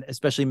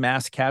especially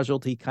mass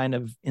casualty kind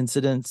of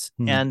incidents.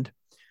 And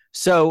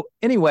so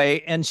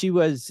anyway, and she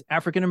was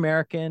African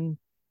American.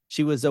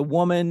 She was a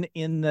woman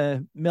in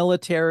the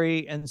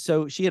military, and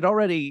so she had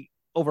already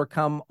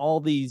overcome all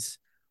these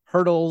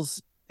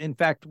hurdles. In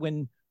fact,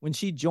 when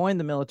she joined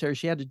the military,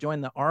 she had to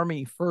join the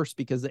Army first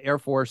because the Air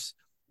Force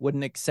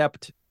wouldn't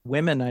accept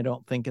women, I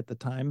don't think, at the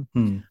time.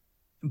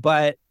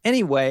 But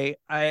anyway,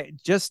 I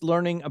just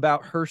learning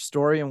about her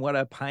story and what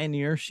a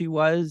pioneer she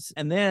was.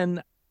 And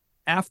then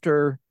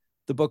after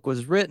the book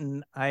was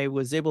written, I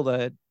was able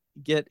to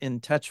get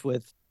in touch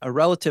with a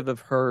relative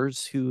of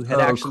hers who had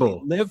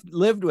actually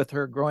lived with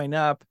her growing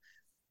up,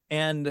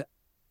 and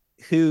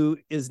who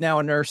is now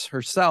a nurse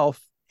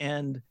herself.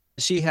 And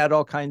she had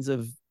all kinds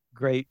of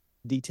great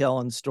detail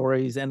and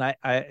stories. And I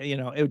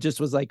it just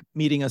was like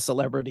meeting a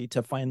celebrity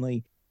to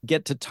finally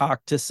get to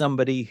talk to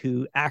somebody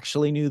who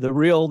actually knew the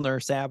real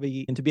Nurse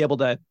Abby, and to be able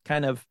to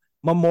kind of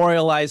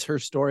memorialize her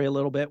story a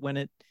little bit when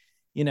it,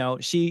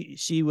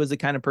 she was the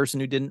kind of person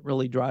who didn't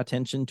really draw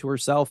attention to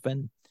herself,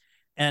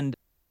 and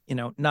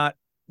not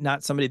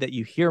somebody that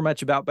you hear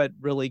much about, but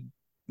really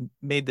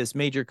made this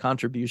major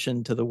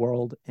contribution to the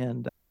world.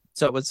 And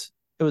so it was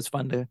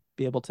fun to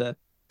be able to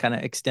kind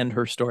of extend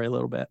her story a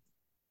little bit.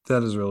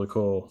 That is really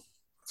cool.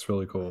 That's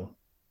really cool.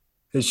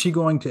 Is she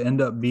going to end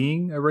up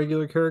being a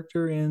regular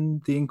character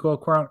in the Inkwell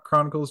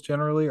Chronicles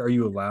generally? Are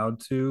you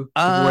allowed to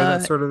give away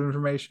that sort of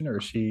information, or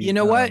is she? You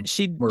know what?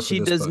 She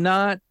does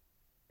not.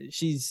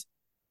 She's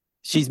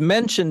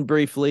mentioned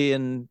briefly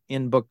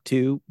in book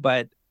 2,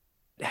 but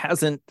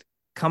hasn't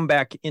come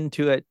back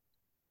into it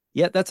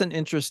yet. That's an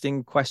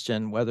interesting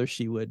question, whether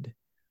she would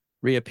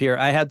reappear.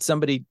 I had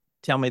somebody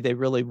tell me they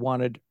really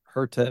wanted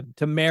her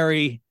to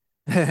marry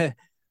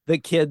the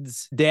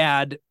kid's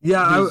dad.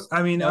 Yeah,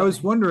 I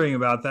was wondering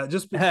about that.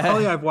 Just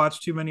probably I've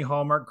watched too many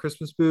Hallmark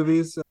Christmas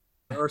movies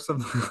or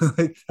something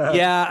like that.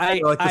 Yeah,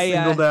 like the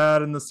single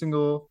dad and the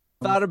single.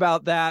 Thought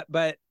about that,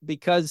 but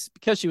because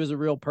she was a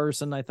real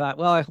person, I thought,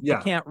 well, I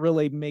can't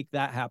really make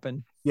that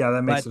happen. Yeah,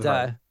 that makes it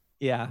hard.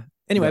 Yeah.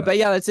 Anyway, but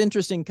yeah, that's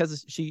interesting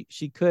because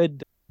she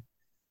could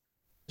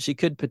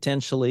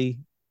potentially,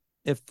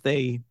 if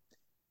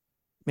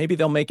maybe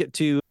they'll make it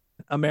to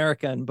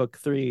America in book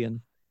 3,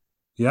 and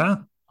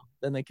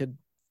then they could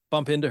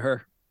bump into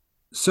her.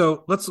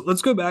 So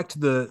let's go back to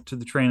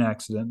the train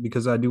accident,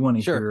 because I do want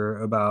to hear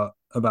about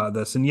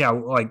this. And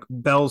like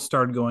bells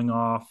started going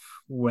off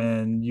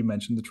when you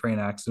mentioned the train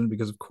accident,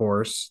 because of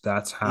course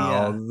that's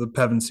how the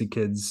Pevensey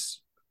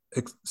kids,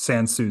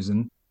 Sans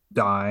Susan,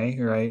 die,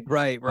 right,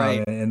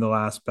 in the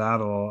last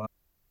battle,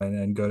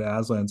 and go to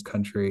Aslan's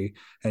country.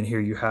 And here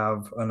you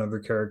have another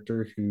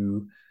character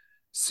who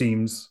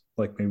seems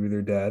like maybe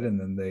they're dead, and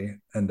then they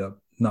end up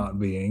not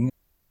being.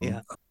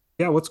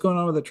 What's going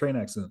on with the train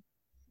accident?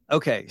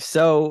 Okay,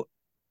 so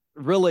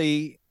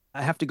really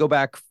I have to go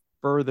back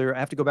further. I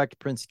have to go back to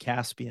Prince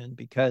Caspian,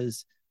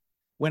 because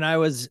when I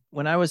was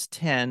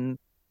 10,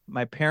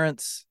 my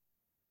parents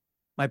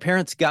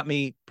got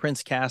me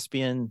Prince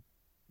Caspian.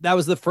 That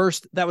was the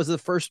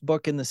first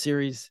book in the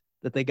series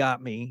that they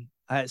got me.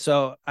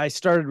 So I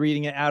started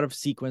reading it out of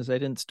sequence. I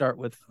didn't start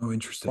with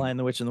Lion,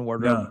 the Witch, and the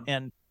Wardrobe.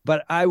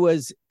 But I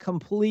was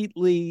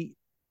completely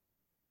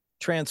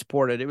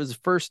transported. It was the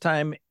first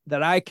time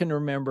that I can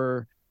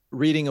remember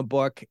reading a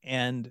book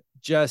and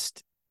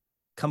just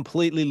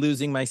completely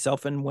losing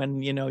myself. And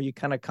when, you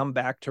kind of come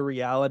back to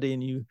reality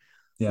and you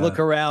look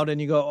around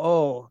and you go,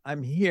 oh,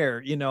 I'm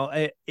here.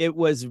 It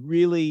was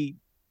really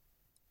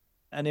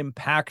an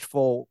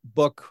impactful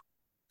book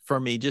for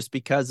me, just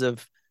because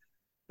of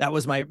that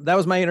was my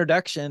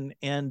introduction.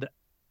 And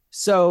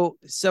so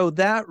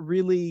that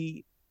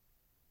really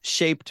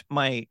shaped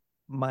my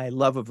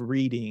love of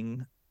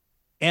reading.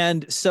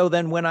 And so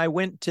then when I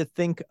went to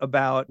think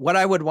about what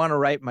I would want to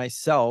write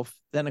myself,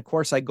 then of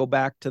course I go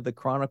back to the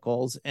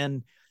Chronicles,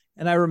 and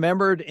I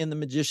remembered in The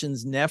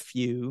Magician's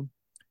Nephew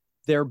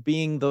there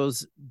being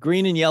those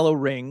green and yellow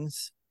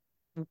rings.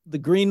 The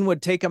green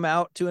would take them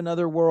out to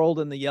another world,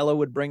 and the yellow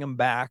would bring them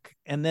back.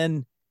 And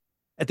then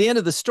at the end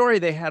of the story,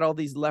 they had all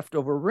these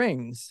leftover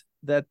rings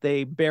that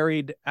they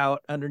buried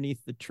out underneath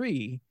the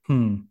tree.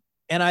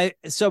 And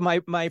so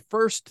my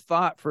first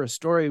thought for a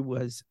story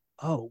was,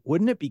 oh,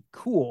 wouldn't it be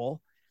cool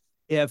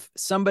if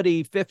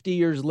somebody 50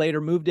 years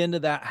later moved into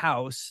that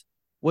house,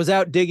 was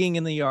out digging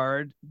in the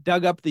yard,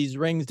 dug up these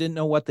rings, didn't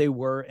know what they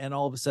were, and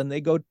all of a sudden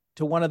they go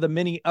to one of the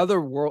many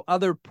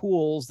other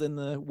pools in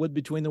the wood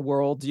between the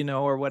worlds,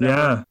 or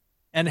whatever,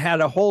 and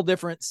had a whole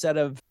different set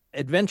of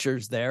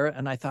adventures there.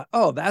 And I thought,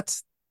 oh,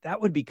 that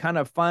would be kind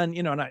of fun,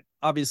 and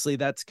obviously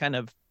that's kind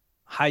of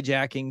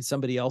hijacking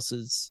somebody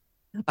else's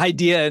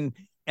idea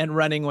and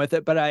running with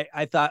it. But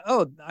I thought,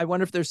 oh, I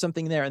wonder if there's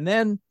something there. And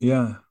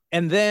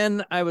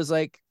then I was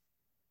like,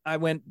 I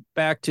went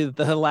back to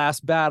the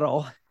last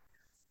battle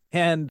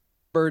and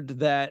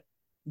heard that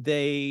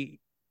they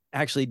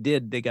actually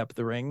did dig up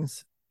the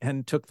rings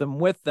and took them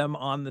with them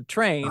on the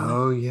train.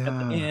 Oh yeah.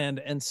 At the end.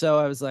 And so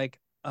I was like,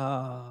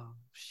 oh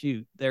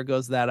shoot, there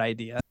goes that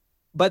idea.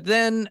 But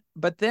then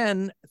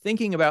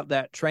thinking about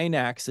that train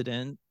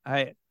accident,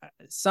 I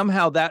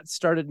somehow that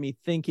started me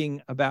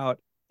thinking about,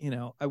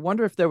 I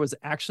wonder if there was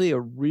actually a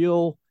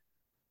real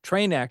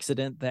train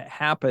accident that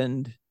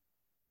happened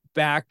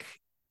back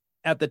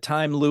at the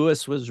time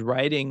Lewis was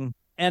writing.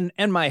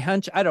 and my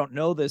hunch, I don't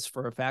know this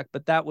for a fact,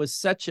 but that was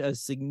such a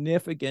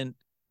significant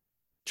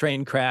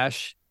train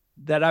crash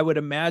that I would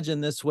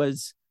imagine this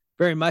was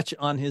very much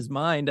on his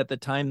mind at the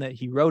time that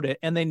he wrote it.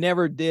 And they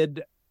never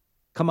did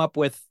come up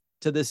with,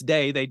 to this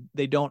day,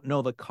 they don't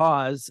know the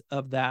cause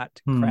of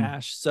that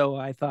crash. So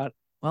I thought,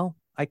 well,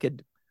 I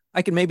could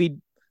maybe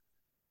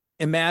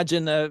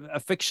imagine a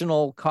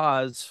fictional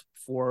cause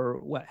for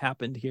what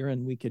happened here,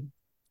 and we could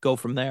go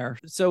from there.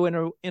 So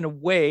in a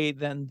way,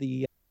 then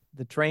the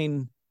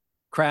train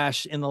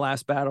crash in the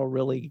last battle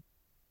really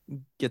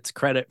gets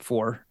credit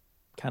for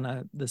kind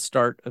of the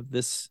start of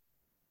this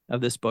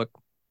book.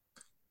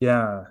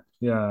 Yeah,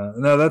 yeah.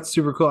 No, that's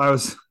super cool.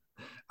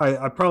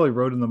 I probably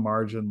wrote in the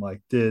margin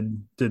like,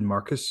 did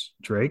Marcus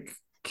Drake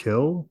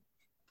kill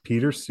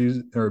Peter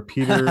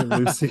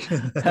Lucy?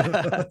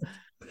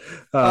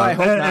 I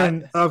hope not.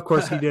 And of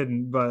course he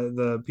didn't, but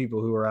the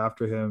people who were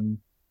after him,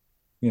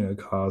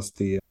 caused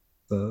the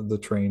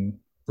train.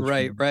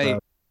 Right.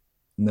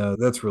 No,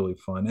 that's really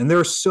fun. And there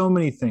are so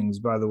many things,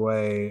 by the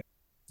way,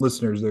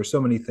 listeners, there's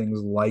so many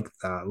things like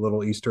that,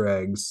 little Easter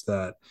eggs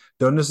that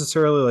don't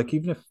necessarily, like,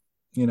 even if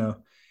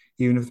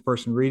the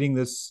person reading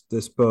this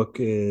book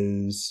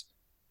is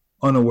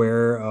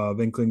unaware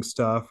of Inkling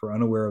stuff or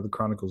unaware of the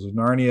Chronicles of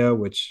Narnia,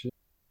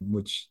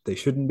 which they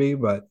shouldn't be,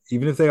 but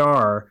even if they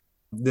are,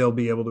 they'll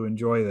be able to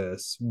enjoy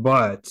this.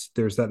 But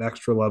there's that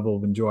extra level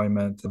of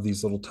enjoyment of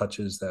these little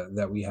touches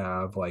that we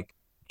have, like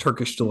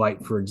Turkish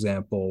delight, for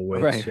example,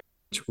 which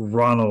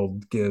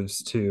Ronald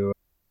gives to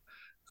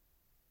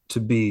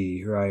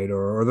B, right?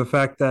 Or the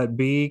fact that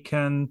B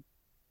can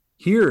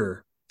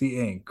hear the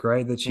ink,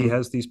 right? That she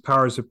has these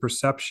powers of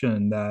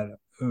perception that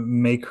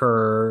make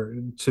her,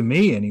 to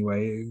me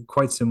anyway,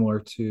 quite similar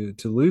to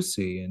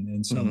Lucy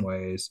in some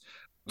ways,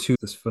 to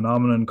this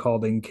phenomenon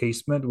called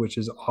encasement, which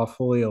is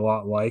awfully a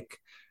lot like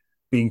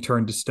being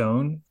turned to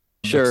stone,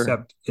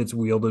 except it's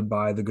wielded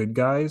by the good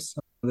guys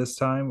this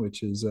time,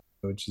 which is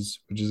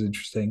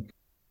interesting.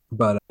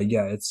 But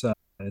yeah, it's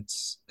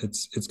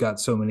got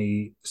so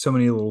many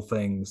little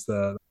things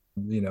that,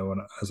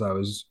 as I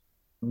was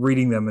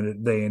reading them,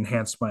 and they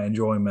enhanced my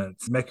enjoyment,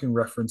 making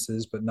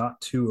references but not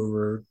too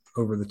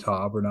over the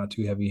top or not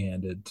too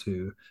heavy-handed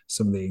to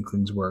some of the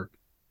Inklings' work.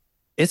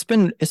 It's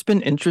been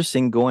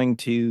interesting going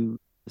to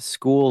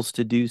schools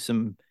to do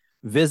some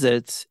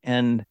visits,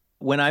 and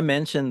when I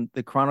mentioned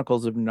the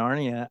Chronicles of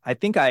Narnia, I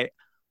think I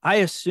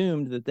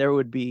assumed that there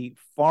would be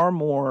far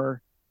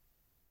more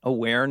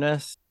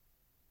awareness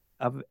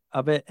of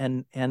it,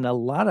 and a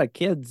lot of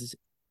kids,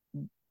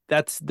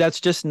 that's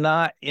just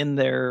not in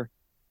their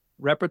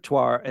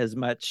repertoire as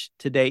much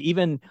today,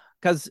 even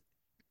because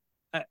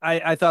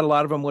I thought a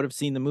lot of them would have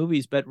seen the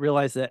movies, but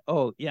realized that,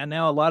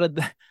 now a lot of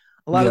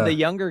the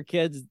younger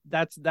kids,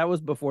 that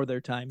was before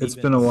their time. It's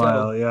been a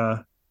while.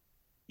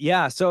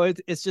 Yeah. So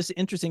it's just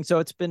interesting. So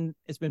it's been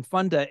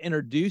fun to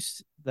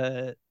introduce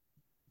the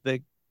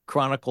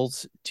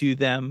Chronicles to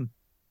them.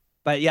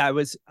 But yeah,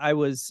 I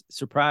was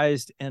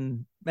surprised,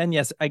 and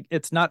yes,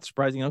 it's not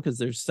surprising, because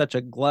there's such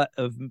a glut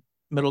of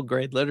middle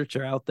grade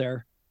literature out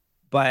there.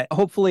 But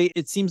hopefully,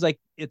 it seems like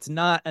it's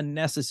not a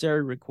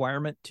necessary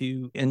requirement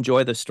to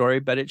enjoy the story,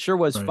 but it sure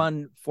was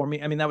fun for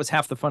me. I mean, that was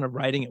half the fun of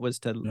writing. It was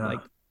to like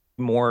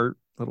more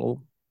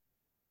little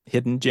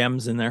hidden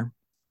gems in there.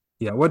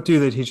 Yeah, what do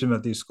they teach them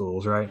at these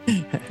schools, right?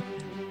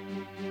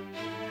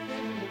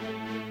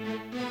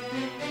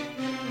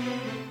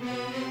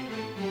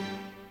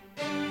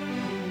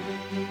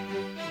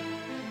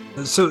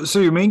 So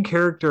your main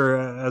character,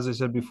 as I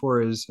said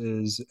before,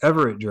 is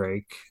Everett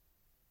Drake,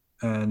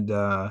 and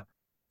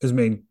his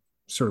main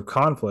sort of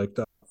conflict,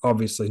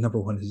 obviously, number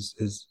one,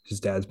 his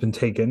dad's been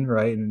taken,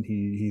 right, and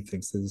he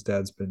thinks that his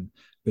dad's been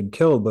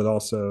killed, but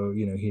also,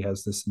 he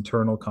has this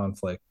internal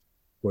conflict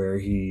where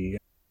he,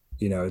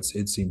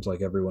 it seems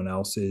like everyone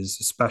else is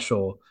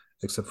special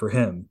except for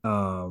him,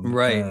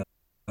 right?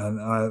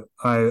 And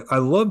I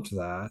loved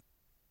that.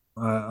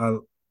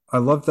 I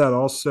love that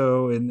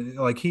also. And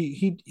like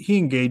he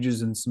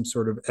engages in some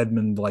sort of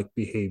Edmund-like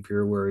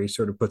behavior where he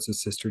sort of puts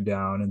his sister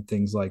down and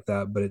things like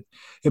that. But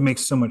it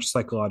makes so much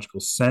psychological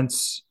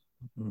sense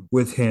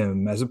with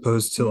him, as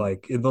opposed to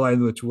like in the Lion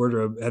the Witch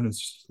Wardrobe, Edmund's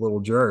just a little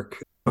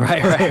jerk.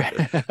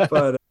 Right.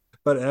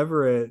 But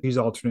Everett, he's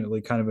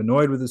alternately kind of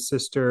annoyed with his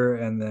sister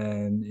and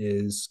then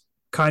is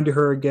kind to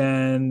her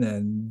again,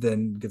 and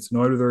then gets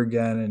annoyed with her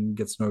again and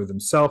gets annoyed with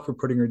himself for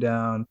putting her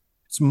down.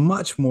 It's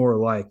much more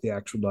like the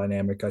actual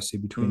dynamic I see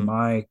between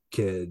my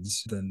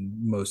kids than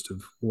most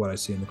of what I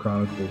see in the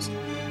Chronicles.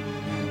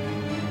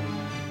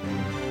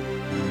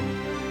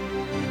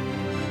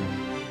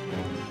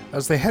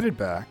 As they headed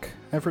back,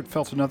 Everett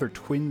felt another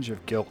twinge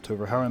of guilt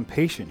over how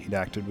impatient he'd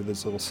acted with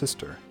his little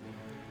sister.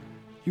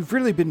 "You've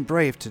really been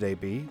brave today,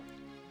 Bee."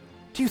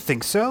 "Do you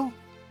think so?"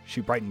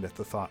 She brightened at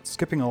the thought,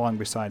 skipping along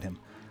beside him.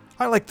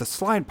 "I like the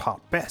slide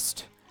pop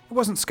best. It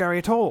wasn't scary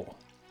at all."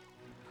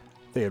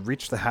 They had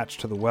reached the hatch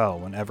to the well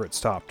when Everett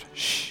stopped.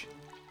 "Shh!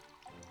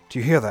 Do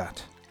you hear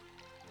that?"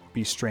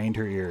 Bee strained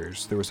her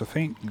ears. There was a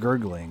faint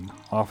gurgling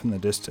off in the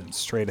distance,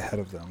 straight ahead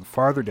of them,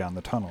 farther down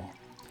the tunnel.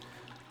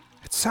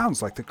 It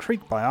sounds like the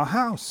creek by our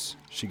house,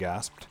 she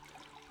gasped.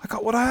 I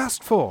got what I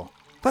asked for.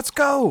 Let's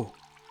go!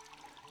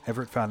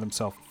 Everett found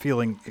himself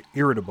feeling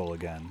irritable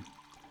again.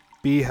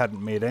 B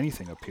hadn't made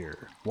anything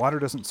appear. Water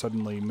doesn't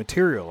suddenly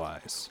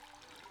materialize.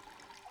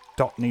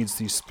 Dot needs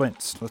these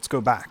splints. Let's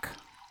go back.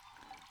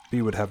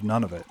 B would have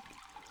none of it.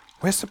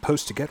 We're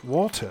supposed to get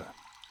water.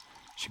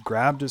 She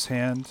grabbed his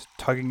hand,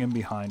 tugging him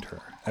behind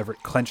her.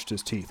 Everett clenched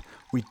his teeth.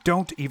 We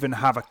don't even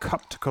have a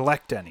cup to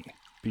collect any.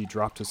 B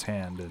dropped his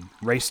hand and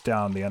raced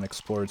down the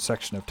unexplored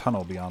section of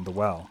tunnel beyond the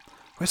well.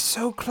 We're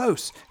so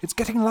close. It's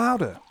getting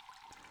louder.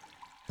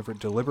 Everett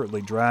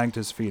deliberately dragged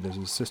his feet as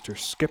his sister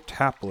skipped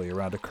happily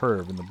around a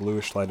curve in the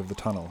bluish light of the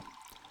tunnel.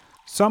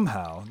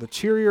 Somehow, the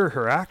cheerier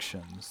her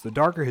actions, the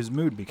darker his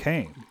mood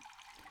became.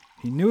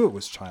 He knew it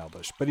was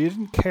childish, but he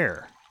didn't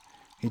care.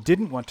 He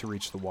didn't want to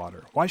reach the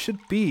water. Why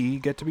should B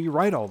get to be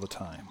right all the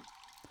time?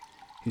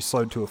 He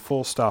slowed to a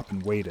full stop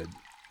and waited.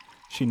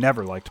 She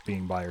never liked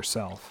being by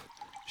herself.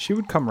 She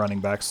would come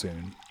running back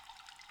soon.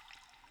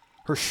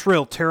 Her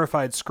shrill,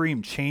 terrified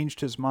scream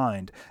changed his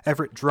mind.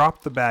 Everett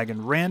dropped the bag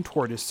and ran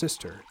toward his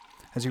sister.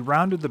 As he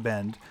rounded the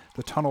bend,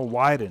 the tunnel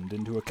widened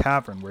into a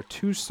cavern where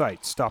two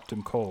sights stopped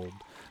him cold.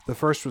 The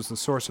first was the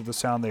source of the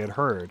sound they had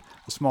heard,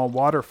 a small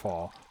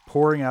waterfall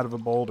pouring out of a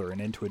boulder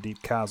and into a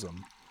deep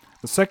chasm.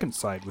 The second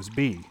sight was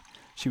B.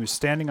 She was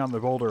standing on the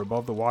boulder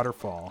above the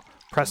waterfall,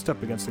 pressed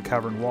up against the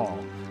cavern wall.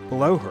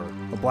 Below her,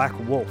 a black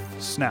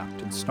wolf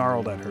snapped and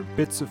snarled at her,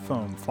 bits of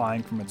foam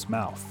flying from its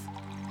mouth.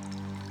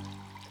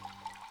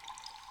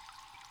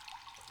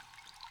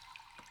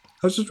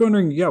 I was just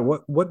wondering,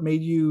 what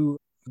made you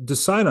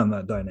decide on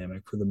that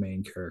dynamic for the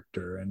main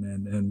character,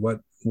 and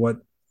what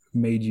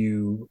made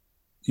you,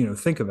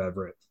 think of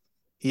Everett?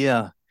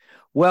 Yeah.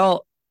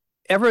 Well,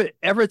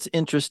 Everett's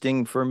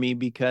interesting for me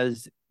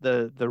because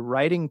the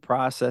writing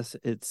process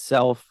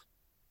itself,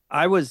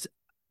 I was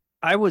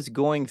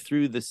going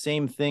through the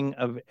same thing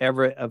of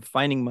Everett, of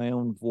finding my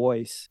own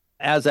voice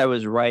as I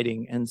was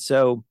writing. And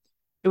so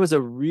it was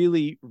a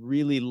really,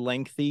 really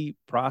lengthy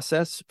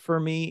process for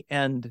me.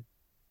 And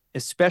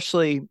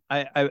especially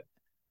I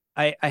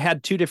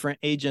had two different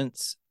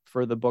agents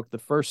for the book. The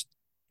first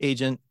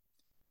agent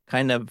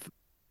kind of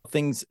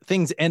things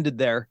ended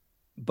there,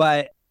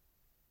 but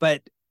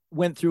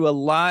went through a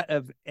lot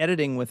of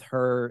editing with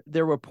her.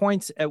 There were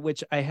points at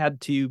which I had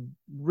to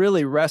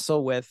really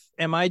wrestle with,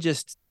 am I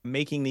just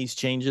making these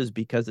changes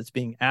because it's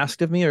being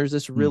asked of me, or is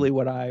this really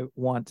what I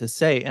want to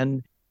say?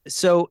 And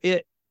so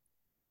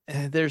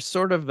there's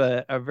sort of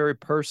a very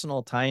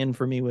personal tie-in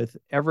for me with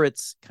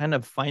Everett's kind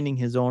of finding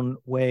his own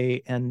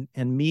way, and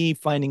me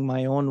finding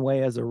my own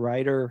way as a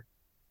writer,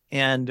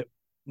 and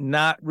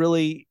not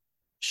really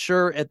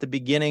sure at the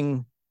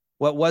beginning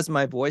what was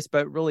my voice,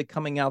 but really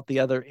coming out the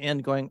other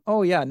end going,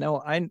 oh yeah,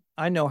 no,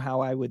 I know how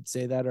I would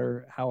say that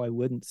or how I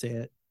wouldn't say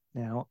it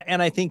now.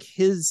 And I think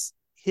his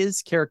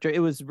character,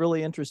 it was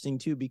really interesting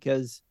too,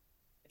 because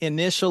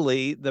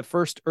initially the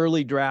first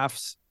early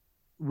drafts,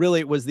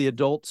 really it was the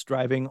adults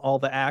driving all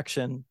the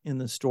action in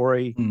the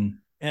story.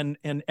 And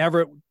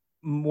Everett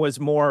was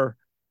more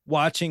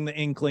watching the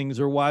Inklings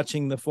or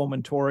watching the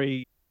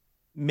Fomentori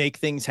make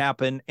things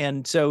happen.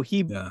 And so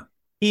he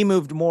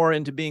moved more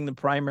into being the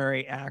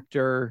primary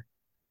actor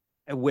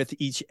with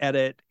each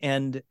edit.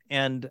 And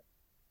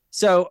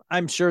so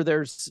I'm sure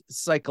there's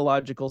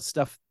psychological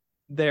stuff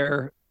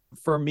there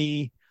for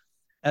me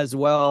as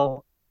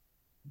well.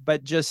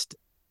 But just,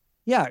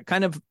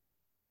 kind of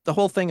the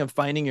whole thing of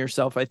finding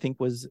yourself, I think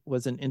was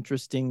an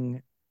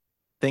interesting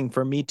thing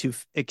for me to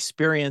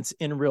experience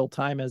in real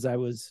time as I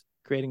was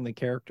creating the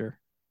character.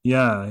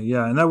 Yeah.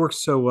 And that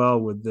works so well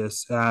with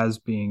this as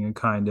being a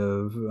kind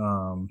of,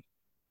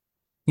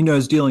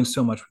 is dealing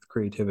so much with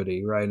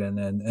creativity, right?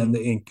 And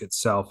the ink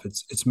itself,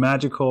 it's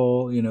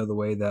magical, the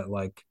way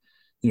that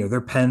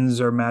their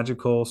pens are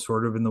magical,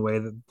 sort of in the way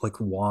that like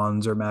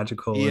wands are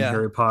magical in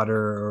Harry Potter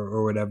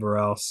or whatever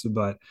else.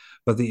 But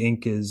the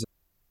ink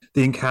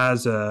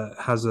has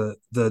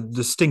the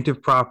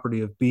distinctive property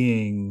of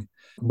being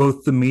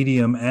both the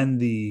medium and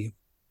the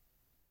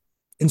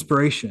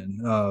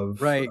inspiration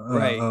of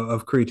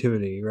of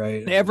creativity,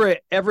 right?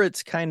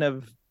 Everett's kind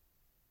of,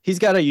 he's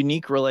got a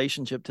unique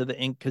relationship to the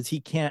ink because he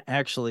can't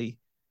actually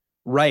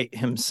write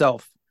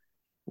himself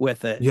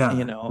with it.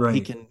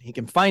 He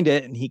can find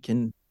it and he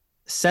can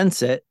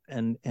sense it,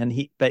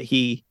 but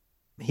he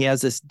has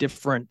this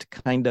different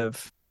kind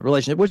of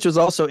relationship, which was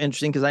also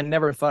interesting because I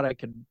never thought I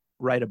could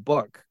write a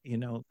book.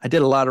 I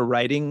did a lot of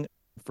writing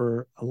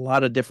for a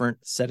lot of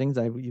different settings.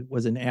 I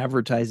was in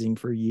advertising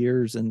for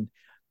years, and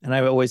I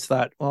always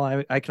thought,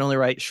 well, I can only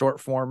write short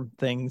form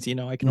things.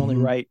 I can only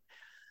write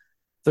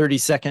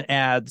 30-second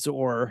ads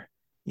or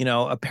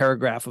a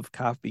paragraph of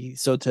copy.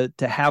 So to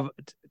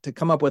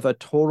come up with a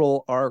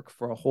total arc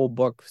for a whole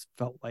book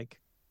felt like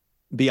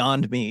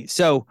beyond me.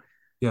 So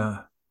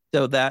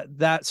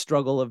that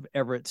struggle of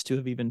Everett's to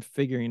have even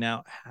figuring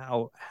out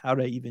how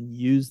to even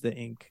use the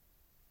ink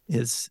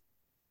is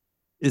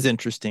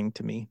interesting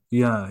to me.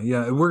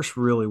 It works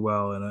really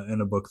well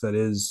in a book that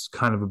is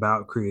kind of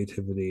about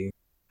creativity.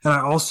 And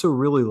I also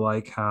really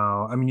like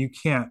how, you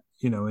can't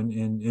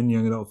in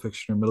young adult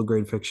fiction or middle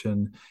grade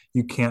fiction,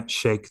 you can't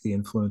shake the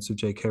influence of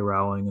J.K.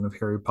 Rowling and of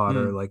Harry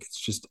Potter. Mm. Like it's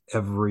just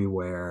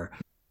everywhere.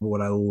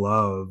 What I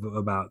love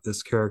about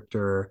this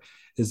character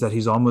is that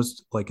he's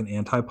almost like an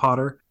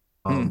anti-Potter.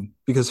 Mm.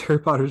 Because Harry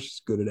Potter's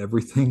just good at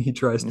everything he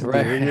tries to do.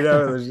 Right.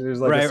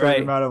 There's like a Right, certain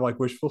right. amount of like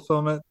wish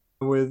fulfillment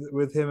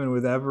with him, and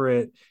with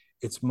Everett,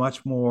 it's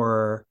much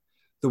more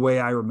the way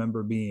I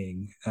remember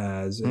being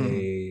as Mm.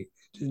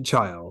 a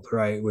child,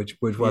 right? Which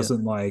Yeah.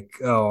 wasn't like,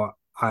 oh,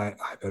 I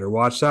better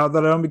watch out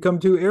that I don't become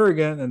too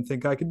arrogant and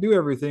think I can do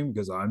everything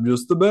because I'm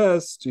just the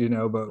best,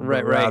 but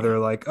Right, right. rather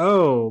like,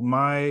 oh,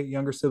 my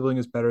younger sibling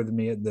is better than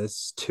me at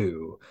this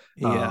too.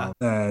 Yeah.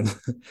 And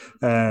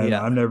and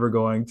Yeah. I'm never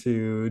going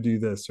to do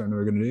this, or I'm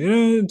never going to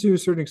do, to a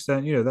certain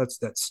extent,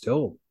 that's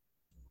still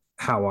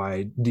how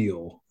I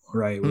deal,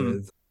 right,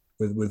 Mm.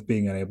 with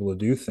being unable to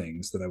do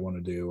things that I want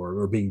to do,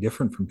 or being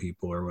different from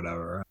people or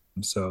whatever.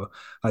 So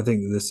I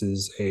think this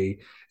is a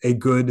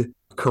good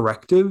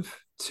corrective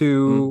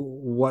to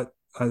Mm. what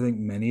I think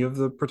many of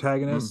the Mm.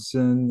 protagonists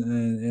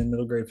in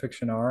middle grade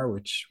fiction are,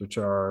 which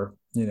are,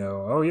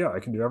 oh yeah, I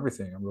can do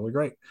everything. I'm really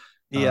great.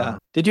 Yeah.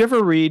 Did you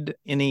ever read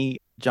any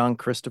John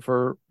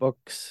Christopher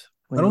books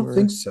I when you don't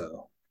think were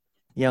so.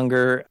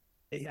 younger?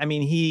 I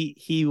mean,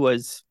 he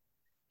was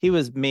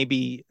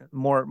maybe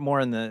more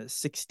in the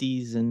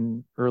 60s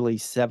and early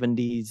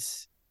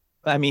 70s.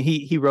 I mean,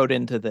 he wrote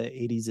into the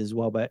 80s as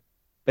well, but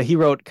he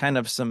wrote kind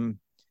of some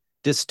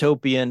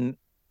dystopian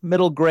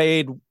middle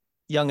grade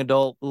young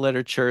adult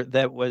literature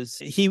that was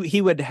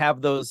he would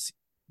have those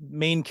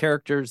main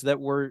characters that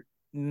were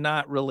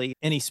not really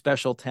any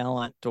special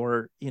talent,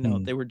 or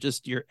Hmm. they were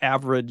just your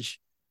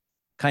average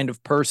kind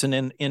of person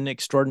in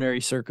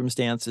extraordinary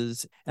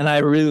circumstances. And I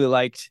really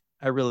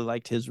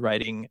liked his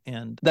writing.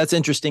 And that's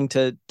interesting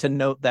to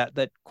note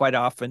that quite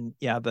often,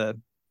 yeah,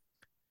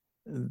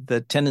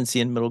 the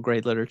tendency in middle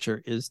grade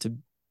literature is to,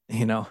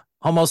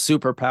 almost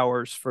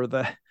superpowers for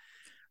the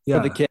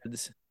Yeah.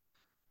 kids.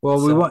 Well,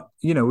 So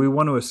we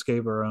want to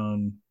escape our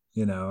own,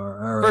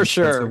 our for own sense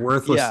of sure. Yeah.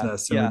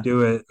 worthlessness, and we Yeah.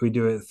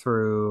 do it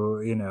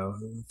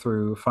through,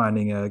 through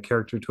finding a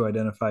character to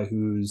identify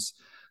who's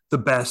the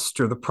best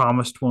or the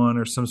promised one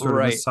or some sort of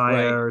Right.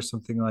 messiah Right. or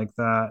something like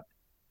that.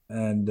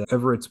 And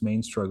Everett's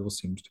main struggle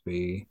seems to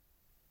be,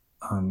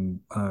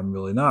 I'm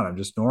really not. I'm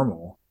just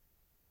normal.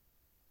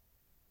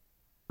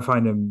 I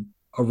find him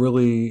a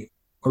really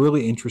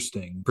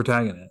interesting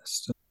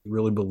protagonist,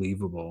 really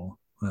believable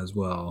as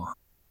well.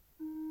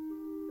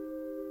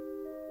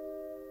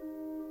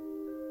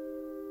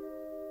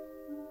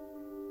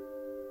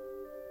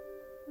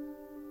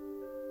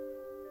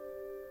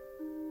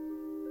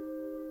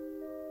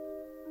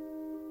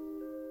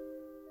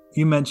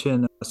 You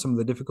mentioned some of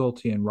the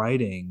difficulty in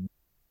writing,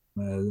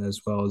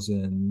 as well as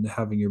in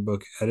having your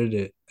book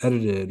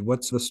edited.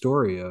 What's the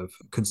story of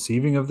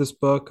conceiving of this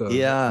book, of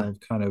Yeah.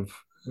 kind of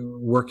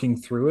working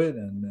through it,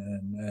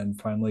 and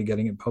finally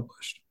getting it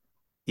published?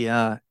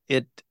 Yeah.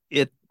 It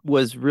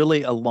was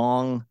really a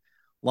long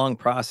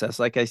process.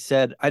 Like I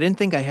said, I didn't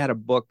think I had a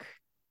book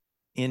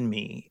in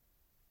me.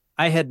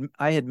 I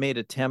had made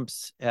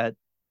attempts at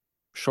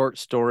short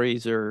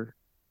stories, or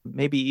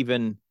maybe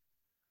even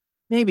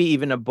maybe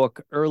even a book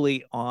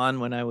early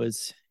on when I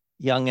was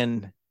young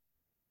and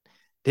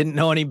didn't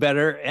know any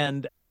better,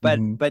 and but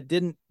Hmm. but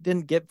didn't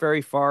get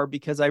very far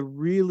because I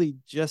really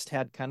just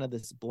had kind of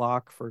this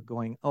block for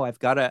going, oh, I've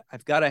got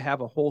to have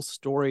a whole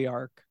story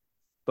arc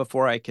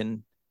before I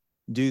can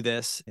do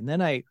this. And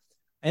then I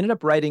ended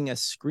up writing a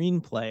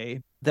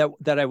screenplay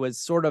that I was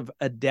sort of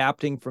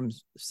adapting from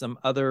some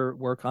other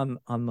work on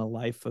the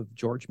life of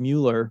George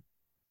Mueller.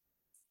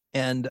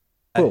 And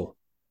Cool.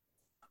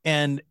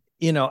 and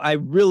I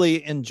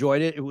really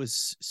enjoyed it. It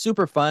was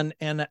super fun,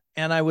 and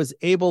I was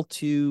able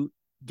to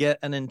get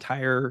an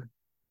entire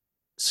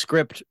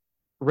script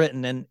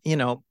written. And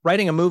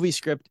writing a movie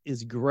script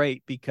is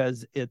great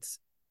because it's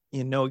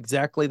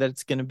exactly that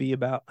it's going to be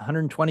about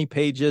 120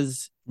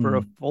 pages for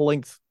a Mm. full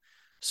length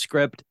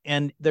script,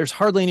 and there's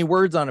hardly any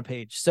words on a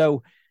page.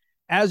 So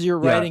as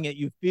you're Yeah. writing it,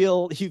 you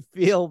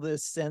feel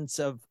this sense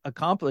of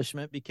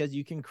accomplishment because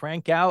you can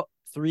crank out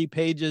 3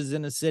 pages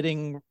in a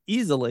sitting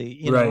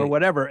easily, or Right.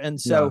 whatever. And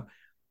Yeah.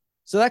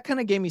 so that kind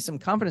of gave me some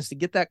confidence to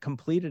get that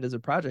completed as a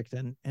project,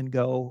 and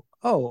go,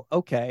 oh,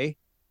 okay,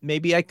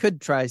 maybe I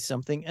could try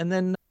something. And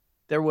then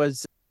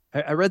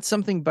I read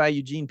something by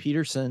Eugene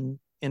Peterson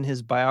in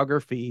his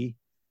biography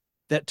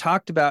that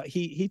talked about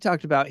he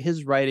talked about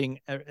his writing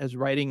as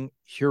writing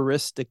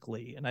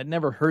heuristically, and I'd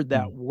never heard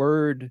that Mm.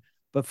 word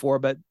before,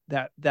 but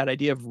that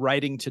idea of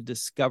writing to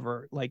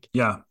discover, like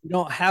Yeah. you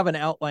don't have an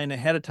outline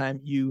ahead of time,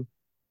 you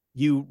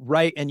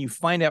write and you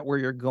find out where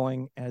you're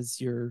going as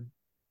you're.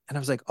 And I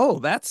was like, oh,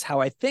 that's how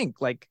I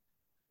think. Like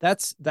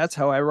that's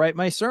how I write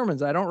my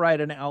sermons. I don't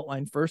write an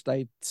outline first.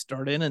 I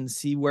start in and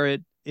see where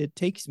it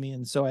takes me.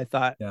 And so I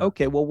thought, Yeah.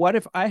 okay, well, what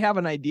if I have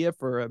an idea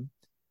for a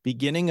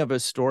beginning of a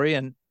story,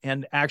 and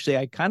actually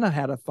I kind of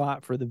had a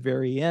thought for the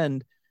very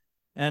end,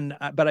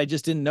 but I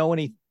just didn't know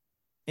any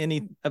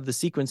of the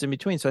sequence in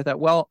between. So I thought,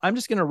 well, I'm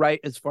just going to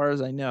write as far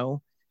as I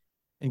know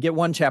and get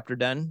one chapter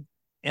done,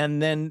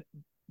 and then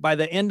by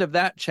the end of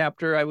that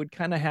chapter, I would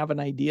kind of have an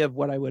idea of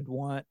what I would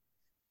want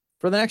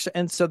for the next.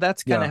 And so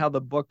that's kind of how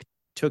the book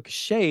took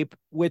shape,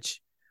 which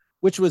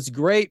was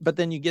great. But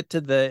then you get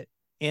to the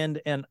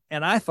end, and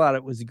I thought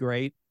it was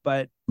great,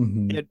 but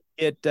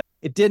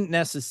it didn't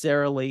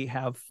necessarily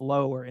have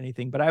flow or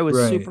anything. But I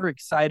was super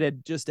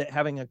excited just at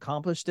having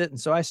accomplished it, and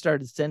so I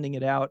started sending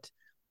it out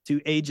to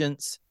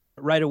agents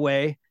right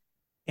away,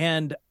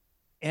 and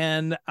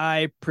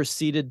I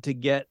proceeded to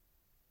get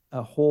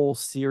a whole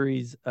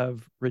series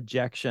of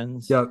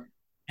rejections. Yep.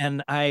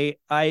 And I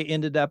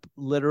ended up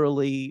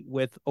literally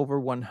with over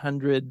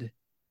 100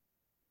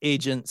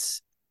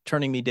 agents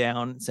turning me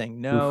down, saying,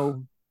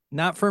 no,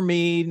 not for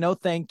me. No,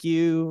 thank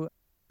you.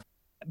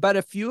 But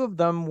a few of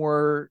them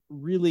were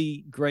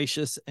really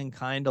gracious and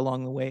kind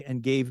along the way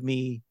and gave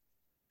me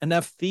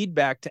enough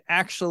feedback to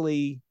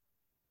actually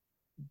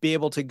be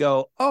able to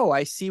go, oh,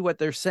 I see what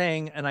they're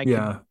saying, and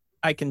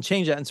I can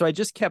change that. And so I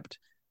just kept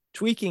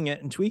tweaking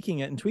it and tweaking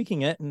it and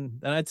tweaking it. And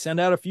then I'd send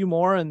out a few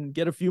more and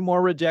get a few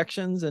more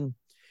rejections. And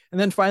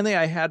then finally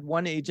I had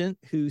one agent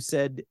who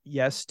said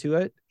yes to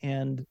it.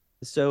 And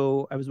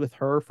so I was with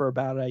her for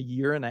about a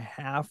year and a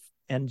half,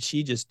 and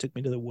she just took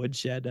me to the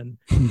woodshed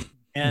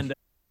and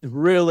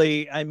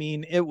really, I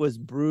mean, it was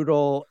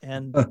brutal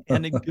and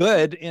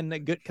good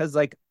because,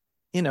 like,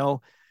 you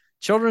know,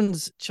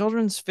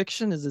 children's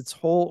fiction is its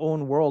whole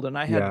own world. And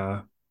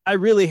I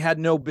really had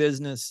no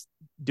business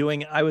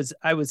doing it.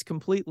 I was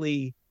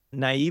completely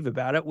naive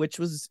about it, which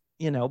was,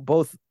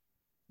 both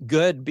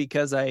good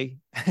because I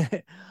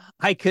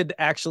could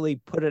actually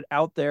put it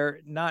out there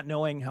not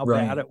knowing how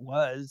bad it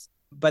was,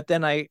 but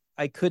then I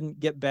couldn't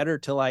get better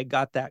till I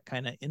got that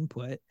kind of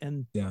input.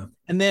 And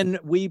then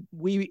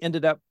we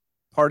ended up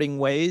parting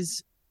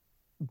ways,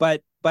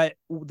 but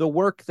the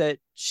work that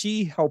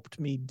she helped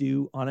me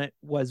do on it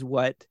was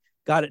what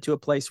got it to a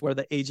place where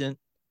the agent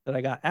that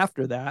I got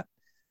after that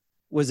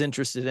was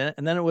interested in it.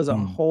 And then it was a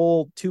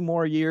whole 2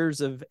 more years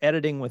of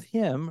editing with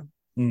him.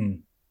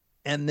 And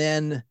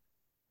then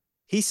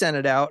he sent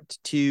it out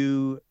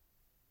to,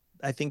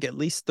 I think, at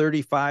least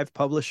 35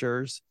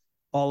 publishers,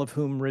 all of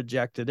whom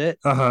rejected it,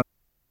 and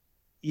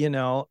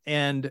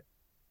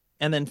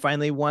then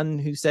finally one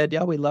who said,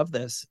 yeah, we love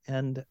this.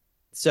 And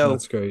so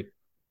that's great.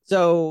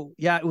 So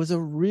yeah, it was a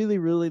really,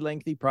 really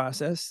lengthy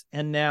process.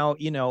 And now,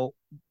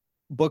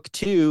 book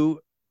 2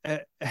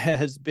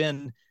 has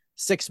been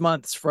 6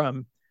 months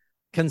from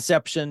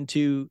conception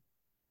to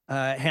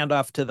hand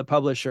off to the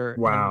publisher.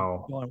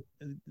 Wow.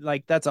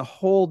 Like, that's a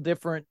whole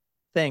different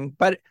thing,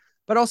 but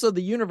also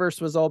the universe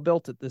was all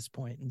built at this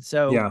point. And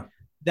so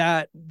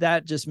that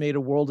just made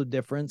a world of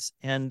difference.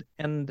 And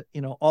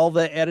all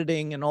the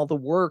editing and all the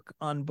work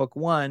on book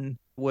 1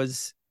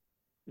 was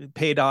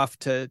paid off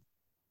to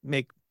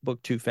make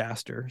book 2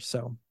 faster.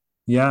 So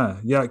yeah.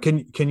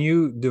 Can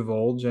you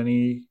divulge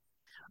any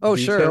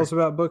details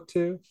about book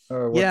 2?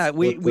 Or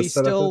we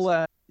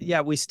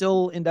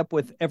still end up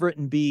with Everett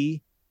and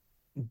B.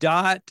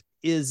 Dot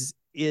is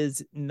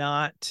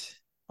not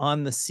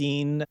on the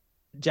scene.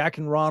 Jack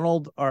and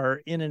Ronald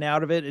are in and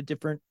out of it at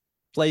different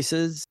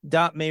places.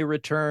 Dot may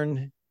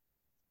return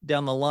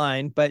down the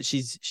line, but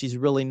she's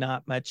really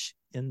not much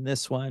in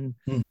this one.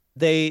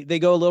 They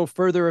go a little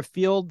further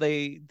afield.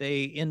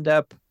 They end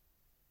up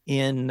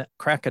in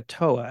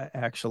Krakatoa,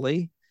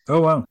 actually.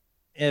 Oh, wow.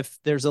 If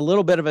there's a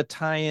little bit of a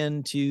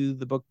tie-in to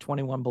the book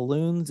 21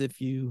 Balloons,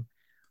 if you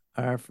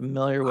are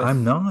familiar with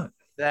I'm not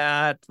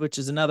that, which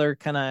is another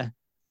kind of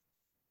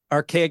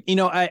archaic,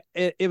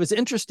 it was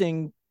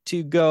interesting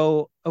to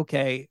go,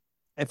 okay,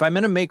 if I'm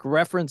going to make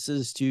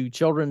references to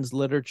children's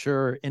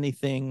literature or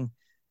anything,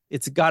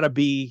 it's got to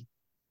be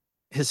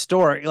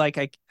historic. Like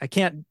I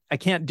can't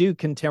do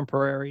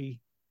contemporary,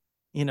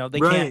 they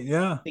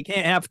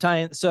can't have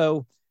tie-in.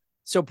 So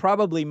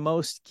probably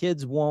most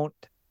kids won't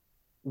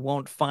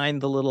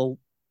find the little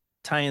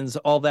tie-ins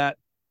all that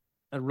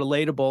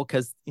relatable,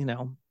 because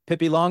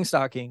Pippi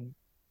Longstocking,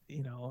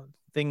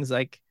 things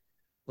like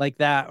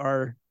that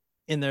are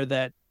in there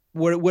that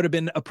would have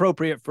been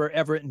appropriate for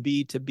Everett and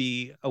B to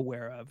be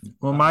aware of.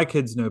 Well, my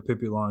kids know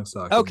Pippi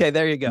Longstocking. Okay,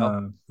 there you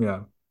go.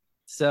 Yeah.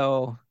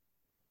 So,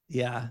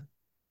 yeah,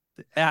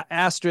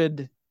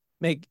 Astrid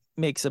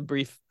makes a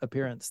brief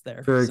appearance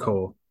there. Very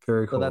cool.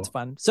 Very cool. So that's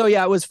fun. So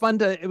yeah, it was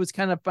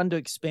kind of fun to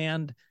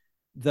expand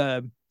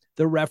the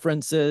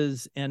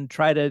references and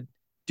try to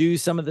do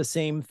some of the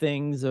same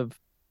things of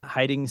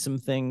hiding some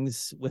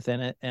things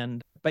within it.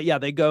 But yeah,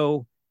 they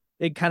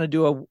kind of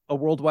do a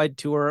worldwide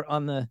tour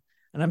on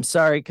and I'm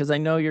sorry, because I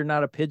know you're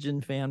not a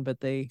pigeon fan, but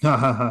they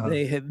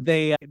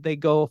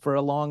go for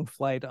a long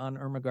flight on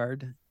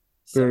Ermengarde.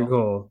 So. Very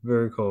cool.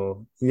 Very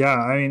cool. Yeah,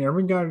 I mean,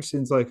 Ermengarde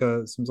seems like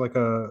a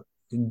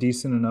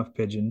decent enough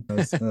pigeon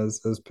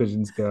as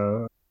pigeons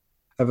go.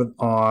 I have an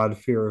odd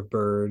fear of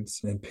birds,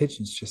 and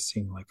pigeons just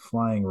seem like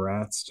flying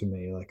rats to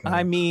me.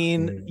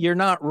 You're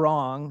not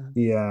wrong.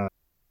 Yeah,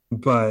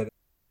 but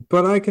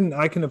I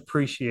can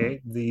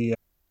appreciate the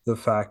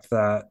fact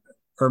that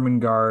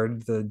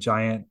Ermengarde, the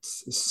giant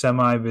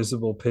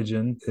semi-visible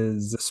pigeon,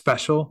 is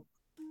special.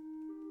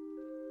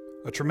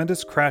 A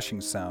tremendous crashing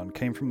sound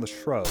came from the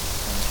shrubs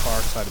on the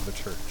far side of the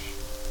church.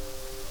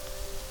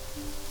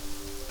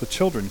 The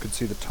children could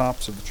see the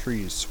tops of the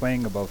trees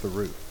swaying above the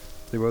roof.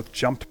 They both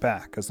jumped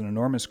back as an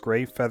enormous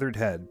gray feathered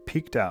head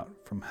peeked out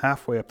from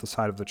halfway up the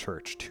side of the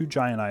church, two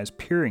giant eyes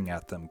peering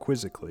at them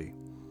quizzically.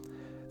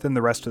 Then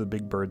the rest of the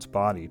big bird's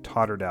body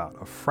tottered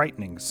out, a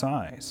frightening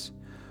size.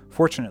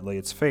 Fortunately,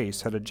 its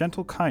face had a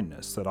gentle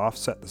kindness that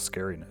offset the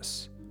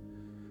scariness.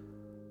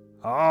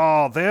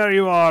 "Ah, there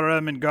you are,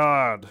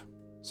 Ermengarde,"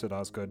 said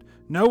Osgood.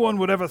 "No one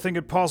would ever think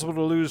it possible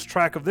to lose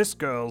track of this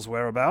girl's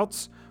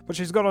whereabouts, but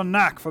she's got a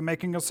knack for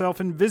making herself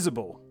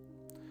invisible."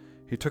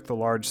 He took the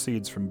large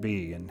seeds from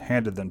Bee and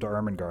handed them to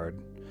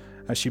Ermengarde.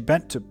 As she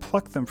bent to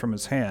pluck them from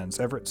his hands,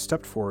 Everett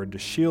stepped forward to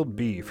shield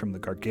Bee from the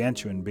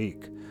gargantuan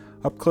beak.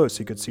 Up close,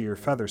 he could see her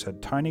feathers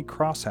had tiny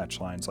crosshatch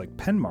lines like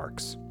pen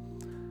marks.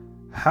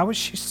 "How is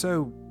she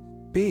so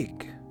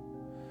big?"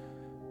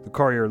 The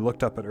courier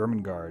looked up at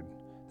Ermengarde.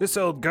 "This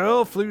old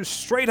girl flew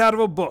straight out of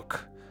a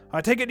book.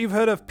 I take it you've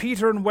heard of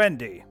Peter and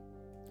Wendy."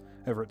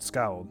 Everett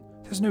scowled.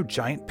 "There's no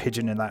giant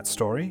pigeon in that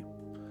story."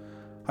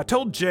 "I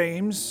told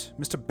James,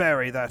 Mr.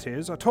 Barry, that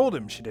is, I told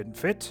him she didn't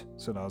fit,"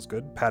 said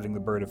Osgood, patting the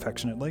bird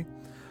affectionately.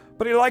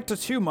 "But he liked her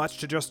too much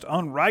to just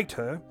unwrite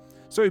her,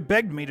 so he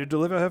begged me to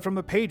deliver her from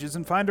the pages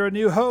and find her a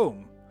new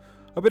home.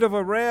 A bit of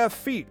a rare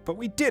feat, but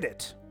we did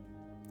it."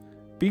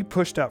 Bee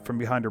pushed out from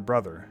behind her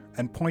brother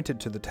and pointed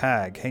to the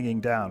tag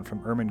hanging down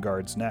from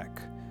Ermengarde's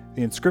neck.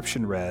 The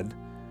inscription read,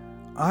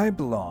 "I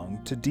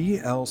belong to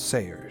D.L.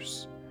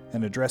 Sayers."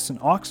 An address in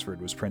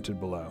Oxford was printed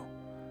below.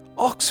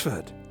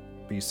 "Oxford,"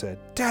 Bee said.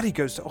 "Daddy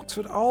goes to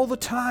Oxford all the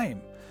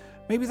time.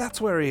 Maybe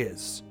that's where he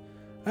is.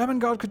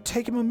 Ermengarde could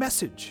take him a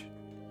message."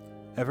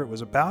 Everett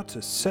was about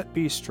to set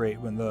Bee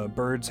straight when the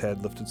bird's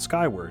head lifted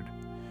skyward.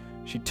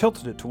 She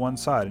tilted it to one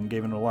side and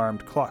gave an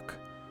alarmed cluck.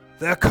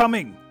 "They're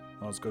coming!"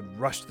 Osgood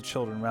rushed the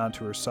children round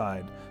to her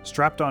side.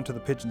 Strapped onto the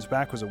pigeon's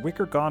back was a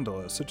wicker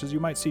gondola, such as you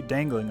might see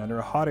dangling under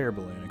a hot air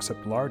balloon,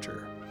 except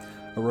larger.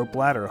 A rope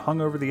ladder hung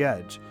over the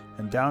edge,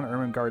 and down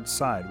Ermengarde's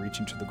side,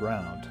 reaching to the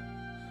ground.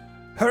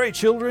 "Hurry,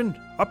 children!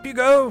 Up you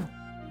go!"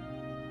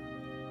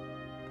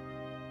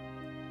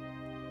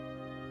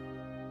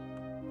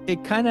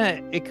 It kind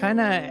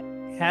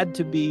of had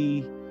to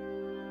be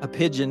a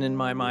pigeon in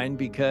my mind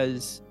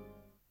because,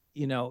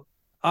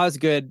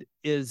 Osgood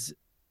is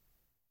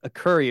a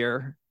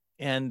courier,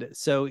 and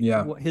so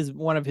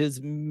one of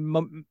his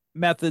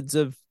methods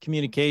of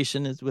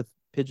communication is with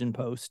pigeon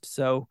post.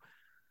 So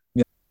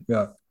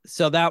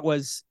so that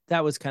was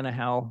kind of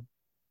how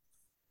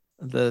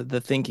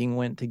the thinking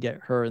went to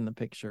get her in the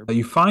picture.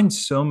 You find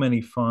so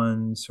many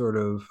fun sort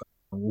of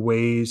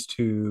ways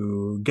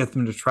to get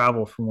them to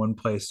travel from one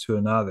place to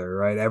another,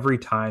 right? Every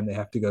time they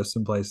have to go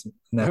someplace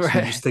next, Right.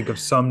 You just think of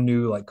some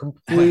new, like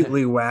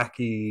completely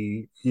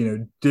wacky,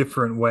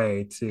 different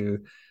way to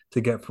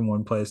get from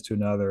one place to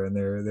another, and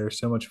they're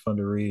so much fun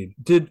to read.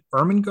 Did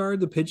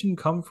Ermengarde the pigeon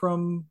come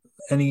from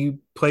any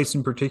place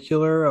in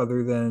particular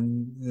other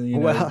than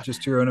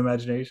just your own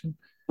imagination?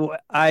 Well,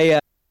 I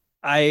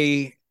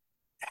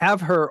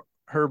have her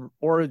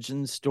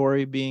origin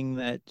story being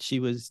that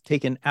she was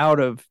taken out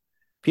of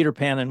Peter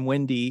and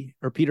Wendy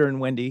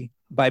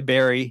by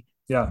Barry.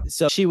 Yeah.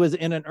 So she was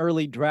in an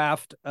early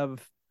draft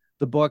of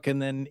the book,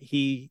 and then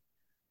he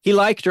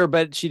liked her,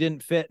 but she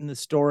didn't fit in the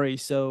story.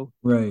 So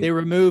they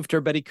removed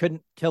her, but he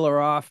couldn't kill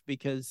her off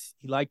because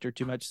he liked her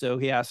too much. So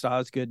he asked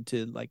Osgood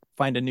to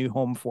find a new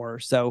home for her.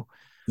 So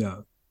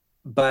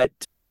but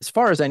as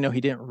far as I know,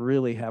 he didn't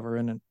really have her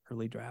in an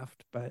early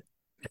draft. But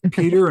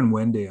Peter and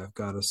Wendy, I've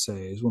got to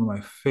say, is one of my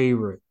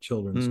favorite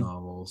children's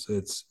novels.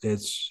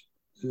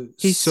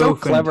 He's so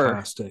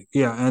fantastic.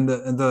 Yeah, and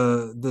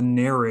the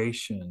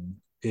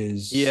narration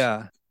is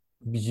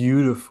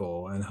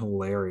beautiful and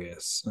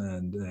hilarious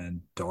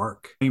and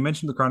dark. You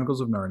mentioned the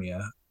Chronicles of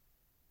Narnia.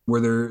 Were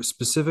there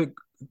specific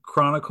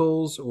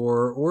chronicles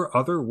or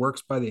other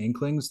works by the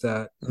Inklings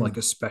that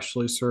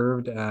especially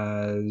served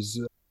as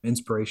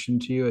inspiration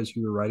to you as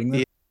you were writing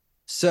them?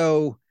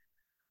 So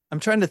I'm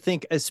trying to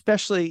think,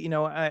 especially,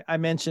 I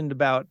mentioned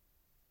about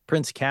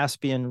Prince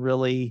Caspian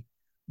really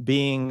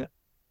being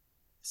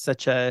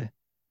such a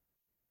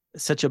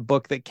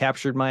book that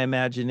captured my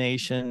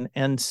imagination.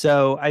 And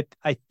so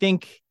I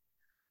think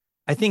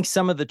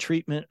some of the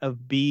treatment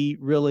of Bee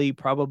really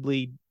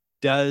probably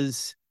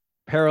does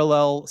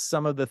parallel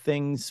some of the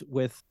things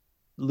with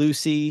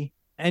Lucy.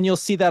 And you'll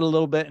see that a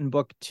little bit in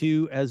book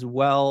 2, as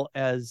well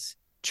as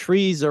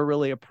trees are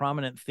really a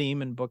prominent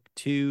theme in book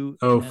 2.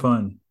 Oh,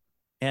 fun.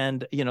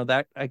 And,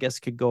 that I guess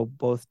could go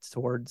both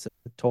towards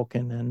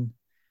Tolkien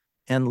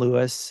and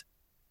Lewis.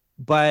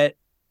 But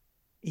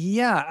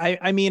yeah,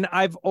 I mean,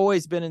 I've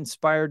always been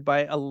inspired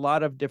by a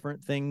lot of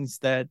different things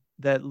that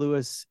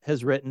Lewis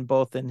has written,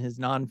 both in his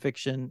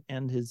nonfiction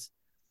and his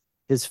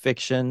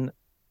fiction.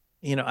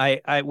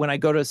 I when I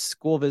go to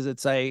school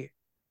visits, I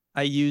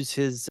use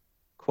his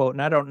quote,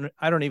 and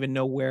I don't even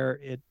know where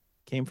it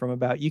came from,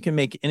 about you can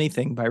make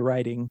anything by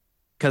writing.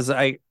 Because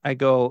I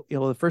go,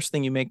 the first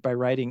thing you make by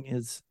writing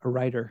is a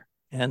writer.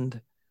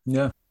 And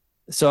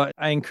So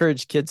I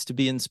encourage kids to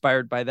be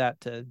inspired by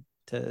that, to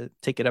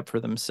take it up for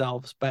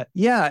themselves. But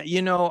yeah,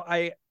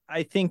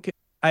 I think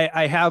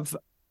I have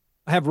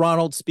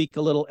Ronald speak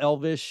a little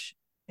Elvish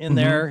in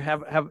there,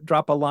 have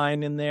drop a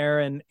line in there,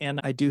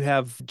 and I do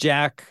have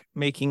Jack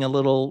making a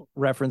little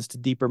reference to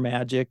deeper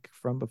magic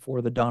from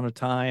before the dawn of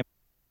time.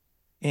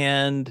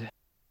 And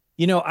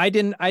I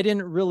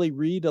didn't really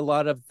read a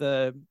lot of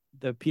the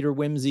Peter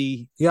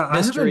Wimsey Yeah, I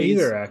haven't mysteries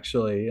either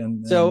actually,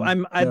 so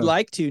and I'd yeah,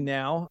 like to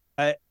now.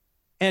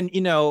 And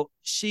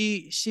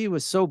she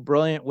was so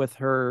brilliant with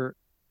her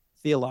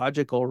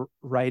theological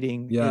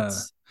writing. yeah.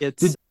 It's Did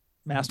did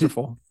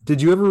masterful.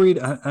 did you ever read?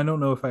 I don't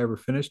know if I ever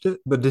finished it,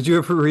 but did you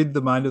ever read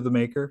The Mind of the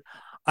Maker?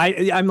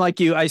 I'm like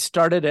you. I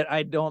started it.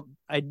 I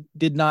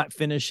did not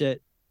finish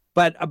it.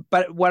 But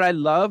what I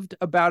loved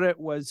about it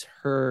was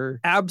her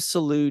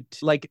absolute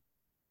like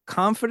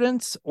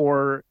confidence,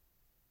 or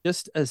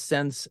just a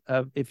sense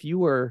of, if you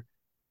were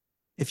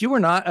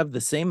not of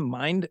the same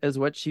mind as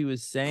what she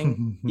was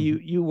saying,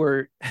 you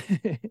were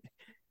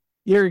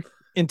your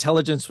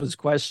intelligence was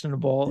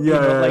questionable.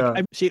 Yeah, yeah, Like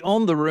yeah. she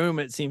owned the room.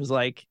 It seems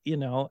like,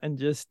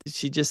 and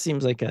she just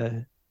seems like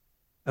a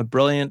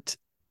brilliant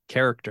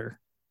character.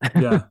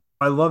 Yeah.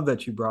 I love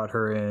that you brought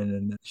her in,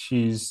 and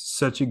she's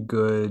such a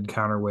good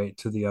counterweight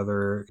to the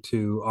other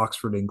two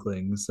Oxford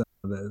Inklings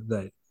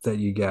that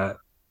you get.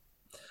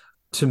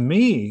 To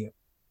me,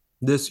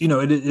 this,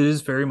 it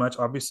is very much,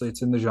 obviously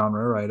it's in the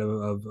genre, right,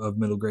 of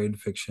middle grade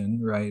fiction,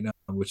 right,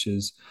 which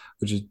is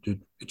it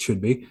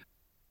should be.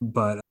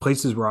 But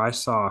places where I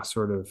saw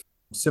sort of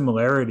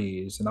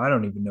similarities, and I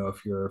don't even know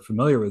if you're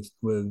familiar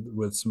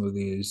with some of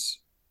these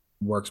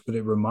works, but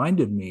it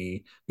reminded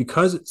me,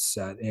 because it's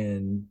set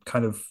in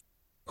kind of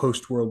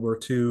post World War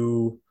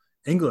II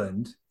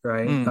England,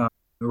 right? Mm.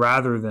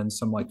 Rather than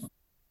some like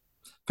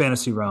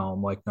fantasy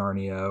realm like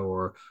Narnia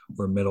or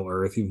Middle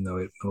Earth, even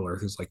though Middle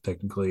Earth is like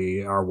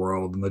technically our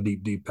world in the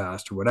deep, deep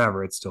past or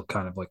whatever, it's still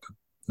kind of like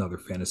another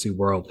fantasy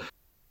world.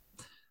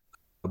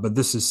 But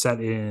this is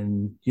set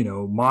in,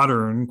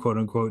 modern quote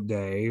unquote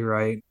day,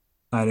 right?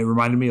 And it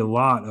reminded me a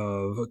lot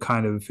of a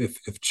kind of,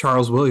 if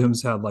Charles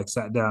Williams had like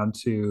sat down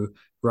to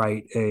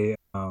write a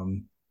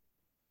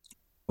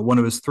one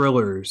of his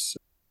thrillers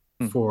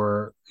Mm.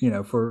 for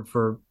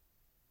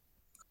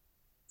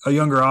a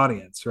younger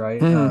audience, right?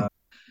 Mm.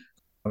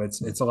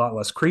 It's a lot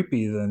less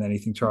creepy than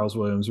anything Charles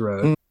Williams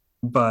wrote, Mm.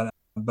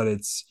 but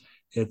it's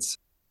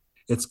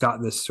it's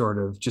got this sort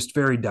of just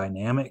very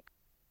dynamic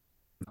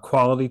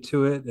quality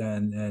to it,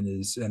 and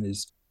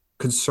is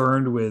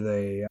concerned with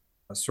a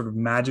sort of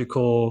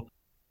magical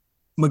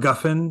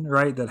MacGuffin,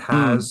 right? That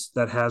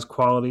Mm. has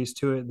qualities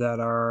to it that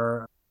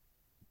are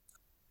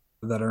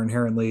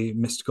inherently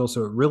mystical.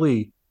 So it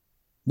really,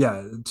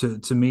 yeah,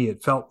 to me,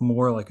 it felt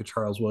more like a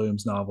Charles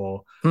Williams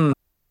novel, Mm.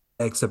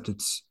 except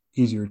it's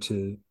easier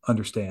to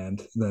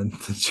understand than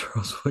the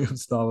Charles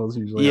Williams novels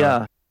usually are.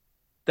 Yeah,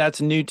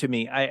 that's new to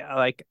me.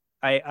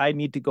 I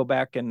need to go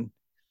back and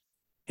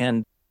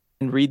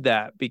read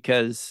that,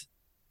 because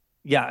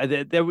yeah,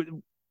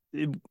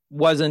 it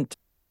wasn't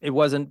it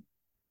wasn't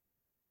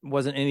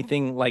wasn't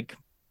anything like,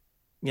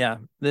 yeah,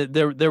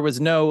 there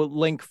was no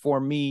link for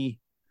me,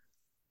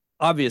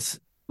 obvious,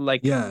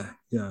 like, Yeah,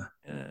 yeah,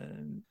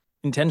 uh,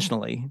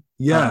 intentionally.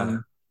 yeah,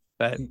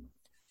 But I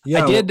yeah.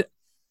 Well, did.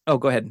 Oh,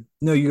 go ahead.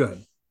 no, you go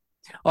ahead.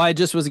 Oh, I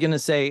just was gonna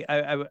say,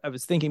 I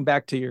was thinking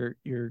back to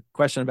your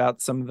question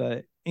about some of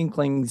the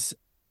Inklings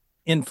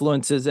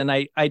influences, and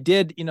I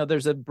did,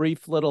 there's a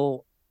brief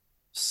little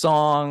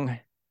song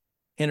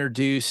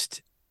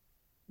introduced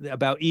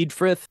about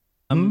Eadfrith,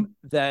 Hmm?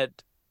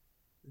 that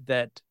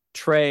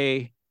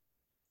Trey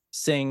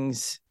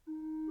sings.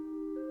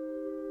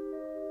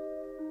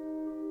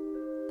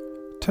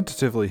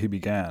 Tentatively he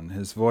began,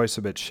 his voice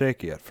a bit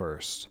shaky at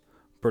first,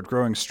 but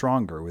growing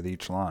stronger with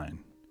each line.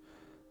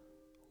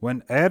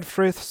 When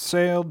Eadfrith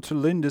sailed to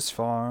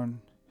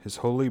Lindisfarne, his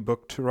holy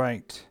book to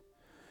write,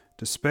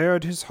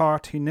 despaired his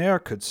heart he ne'er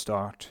could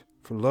start,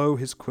 for lo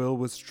his quill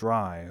was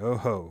dry, oh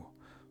ho,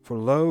 for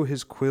lo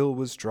his quill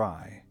was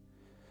dry.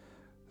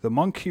 The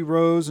monk he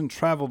rose and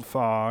travelled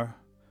far,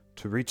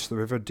 to reach the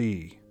river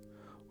Dee,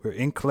 where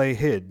ink lay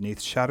hid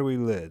neath shadowy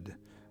lid,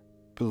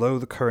 below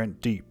the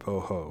current deep, oh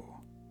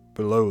ho,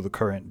 below the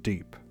current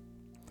deep.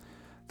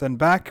 Then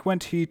back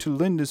went he to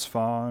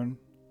Lindisfarne,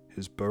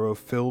 his burrow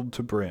filled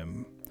to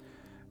brim,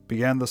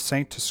 began the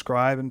saint to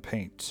scribe and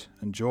paint,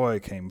 and joy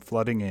came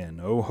flooding in,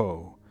 oh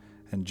ho,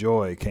 and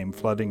joy came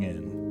flooding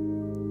in.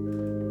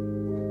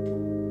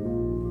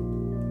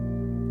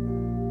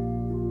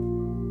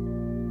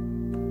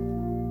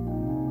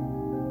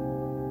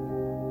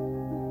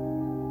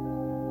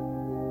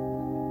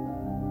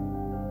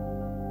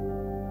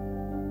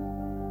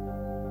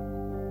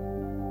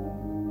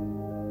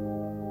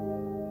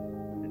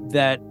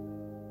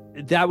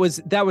 That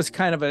was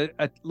kind of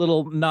a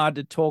little nod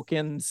to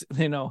Tolkien's,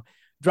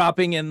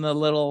 dropping in the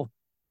little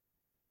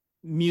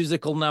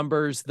musical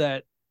numbers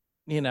that,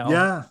 you know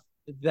Yeah,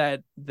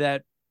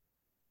 that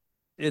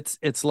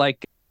it's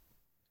like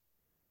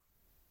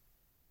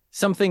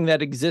something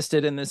that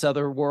existed in this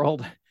other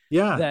world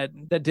Yeah.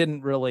 that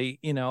didn't really,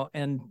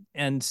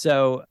 and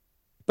so,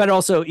 but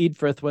also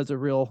Eadfrith was a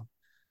real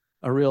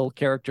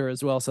character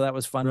as well, so that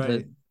was fun to,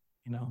 Right.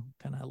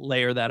 kind of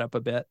layer that up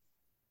a bit.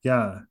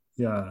 Yeah.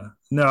 Yeah.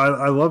 No,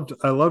 I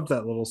loved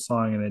that little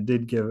song, and it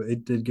did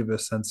give a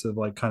sense of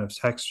like kind of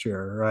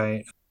texture,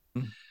 right?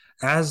 Mm.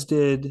 As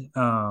did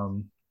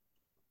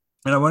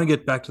and I want to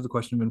get back to the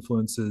question of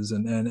influences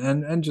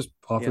and just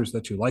Yeah. authors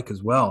that you like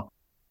as well.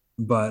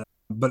 But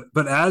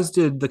as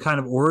did the kind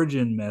of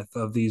origin myth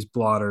of these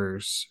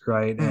blotters,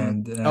 right? Mm.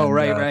 And Oh, and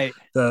right.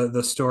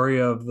 the story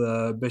of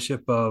the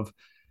bishop of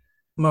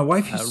my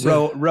wife used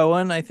to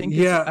Rowan, I think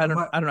it's, yeah, I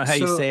don't know how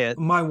you say it.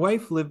 my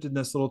wife lived in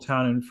this little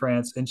town in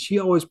France, and she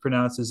always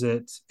pronounces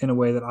it in a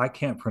way that I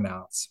can't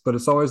pronounce, but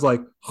it's always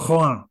like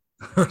Juan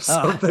or Oh,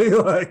 something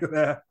like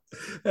that.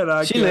 And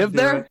I she can't lived do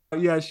there? it.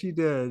 Yeah, she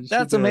did. She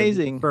That's did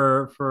amazing.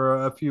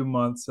 for a few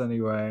months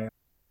anyway.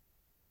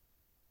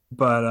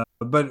 But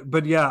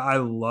yeah, I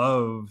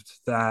loved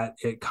that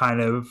it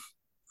kind of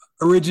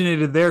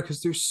originated there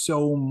because there's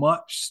so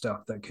much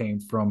stuff that came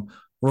from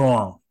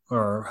wrong,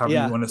 or however you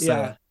Yeah, want to say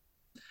yeah.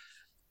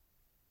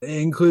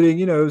 it, including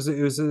it was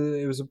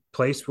a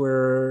place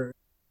where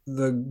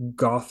the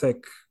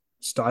Gothic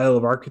style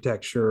of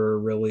architecture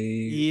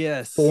really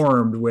Yes.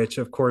 formed, which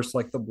of course,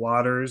 like the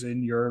blotters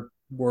in your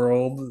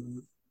world,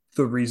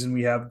 the reason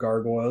we have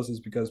gargoyles is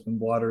because when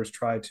blotters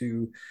try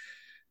to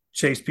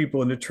chase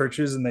people into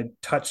churches and they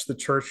touch the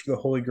church, the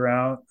holy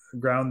ground,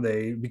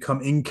 they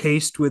become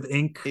encased with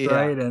ink, Yeah,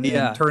 right, and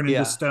yeah, turn into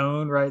yeah.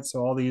 stone, right? So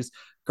all these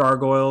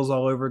gargoyles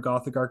all over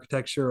Gothic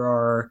architecture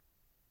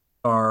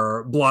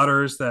are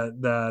blotters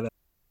that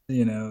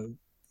you know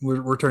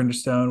were turned to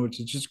stone, which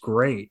is just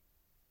great.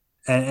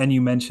 And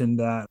you mentioned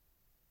that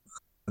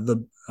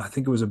the I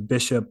think it was a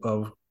bishop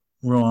of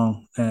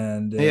Rouen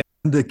and Yeah.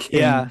 the king.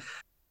 Yeah.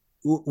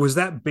 Was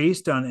that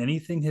based on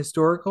anything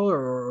historical,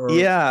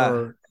 Yeah.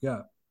 or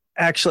yeah,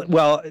 Actually,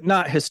 well,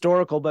 not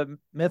historical, but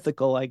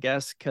mythical, I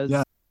guess,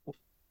 yeah,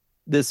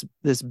 because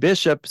this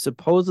bishop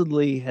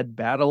supposedly had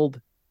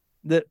battled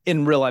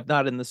in real life,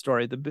 not in the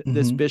story.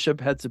 This mm-hmm. bishop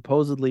had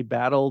supposedly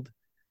battled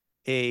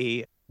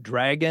a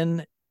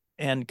dragon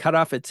and cut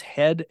off its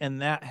head,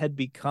 and that had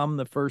become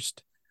the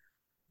first.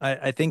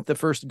 I think the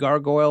first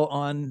gargoyle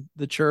on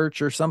the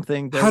church or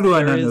something. How There, do I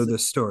there not know is.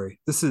 this story?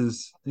 This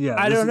is yeah.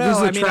 I This don't this know. is a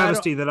I mean, I don't.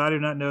 travesty that I do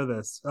not know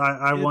this.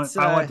 I want It's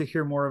I want to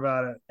hear more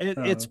about it.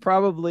 it's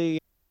probably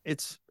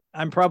it's.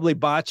 I'm probably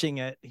botching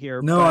it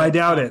here, No, I but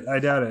doubt it. I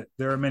doubt it.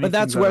 There are many but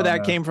that's things I where don't that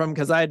know. came from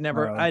because I'd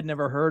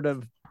never heard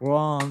of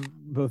Guam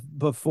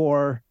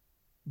before,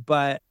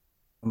 but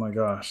Oh my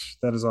gosh,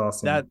 that is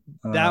awesome. that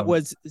that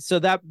was so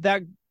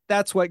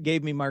that's what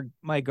gave me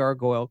my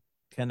gargoyle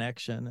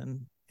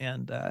connection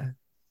and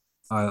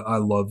I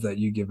love that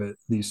you give it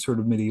these sort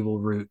of medieval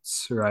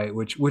roots, right?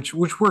 Which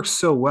works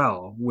so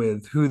well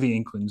with who the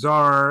Inklings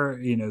are,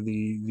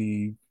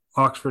 the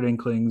Oxford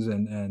Inklings,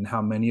 and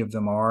how many of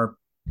them are,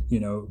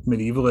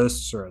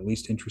 medievalists or at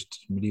least interested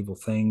in medieval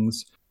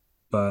things.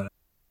 But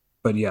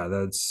but yeah,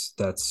 that's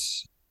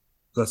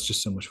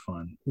just so much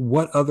fun.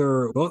 What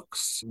other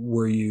books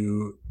were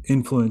you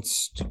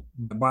influenced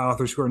by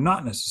authors who are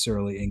not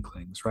necessarily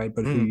Inklings, right?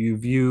 But who mm, you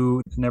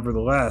view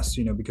nevertheless,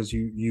 because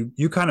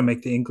you kind of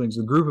make the Inklings,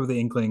 the group of the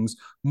Inklings,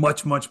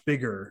 much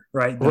bigger,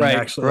 right? Than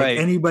actually like right.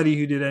 anybody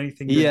who did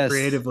anything good Yes.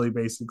 creatively,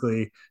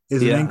 basically,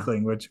 is an Yeah.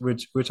 Inkling,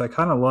 which I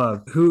kind of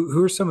love.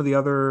 Who are some of the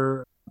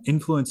other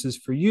influences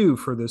for you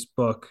for this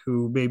book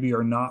who maybe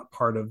are not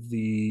part of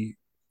the,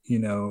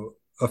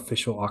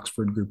 official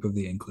Oxford group of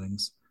the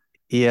Inklings?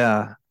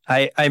 Yeah.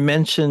 I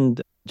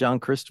mentioned John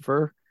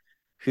Christopher,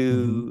 Mm-hmm.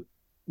 who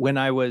when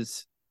I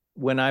was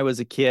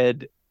a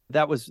kid,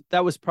 that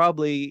was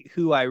probably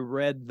who I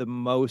read the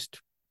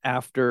most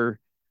after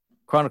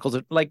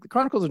like the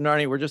Chronicles of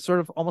Narnia were just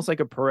sort of almost like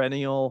a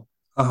perennial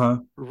Uh-huh.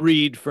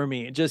 read for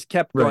me. It just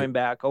kept Right. going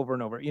back over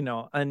and over,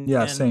 Yeah, and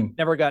same.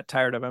 never got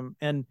tired of him.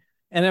 And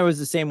it was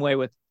the same way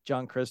with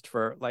John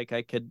Christopher. Like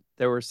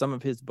there were some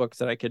of his books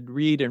that I could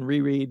read and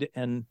reread,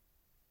 and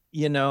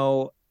you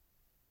know,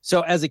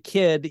 so as a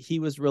kid, he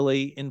was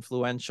really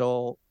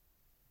influential.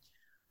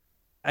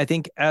 I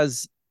think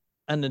as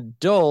an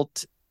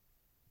adult,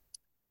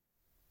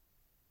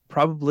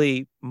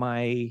 probably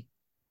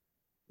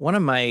one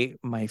of my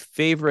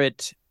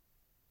favorite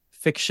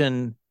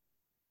fiction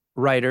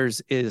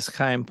writers is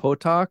Chaim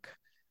Potok,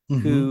 Mm-hmm.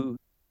 who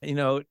you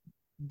know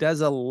does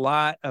a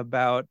lot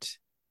about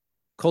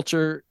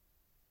culture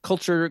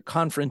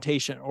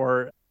confrontation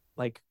or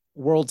like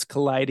worlds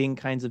colliding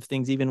kinds of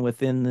things, even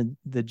within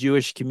the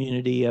Jewish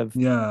community of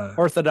Yeah.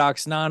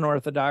 Orthodox,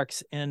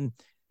 non-Orthodox, and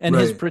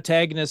his Right.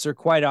 protagonists are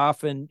quite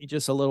often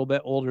just a little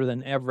bit older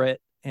than Everett.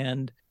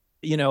 And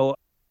you know,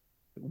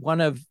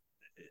 one of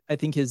I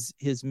think his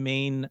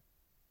main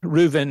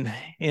Reuven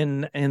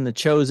in The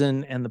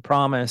Chosen and The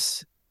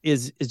Promise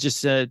is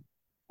just a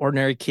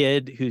ordinary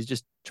kid who's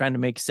just trying to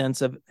make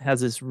sense of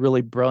has this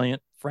really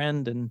brilliant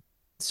friend. And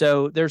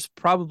so there's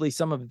probably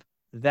some of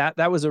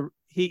that was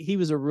he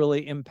was a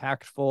really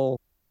impactful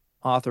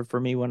author for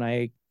me when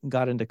I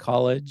got into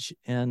college,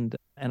 and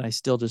I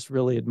still just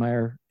really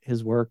admire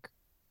his work.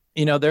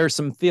 There are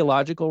some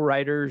theological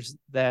writers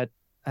that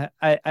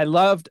I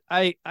loved.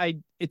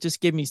 It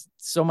just gave me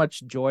so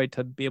much joy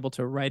to be able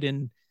to write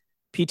in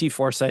P.T.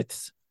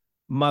 Forsyth's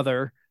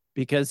mother,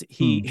 because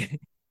he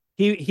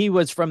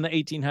was from the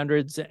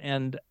 1800s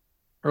and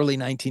early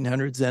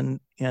 1900s,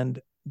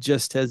 and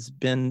just has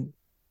been.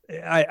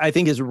 I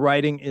think his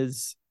writing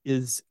is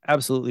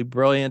absolutely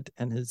brilliant,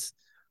 and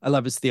I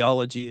love his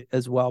theology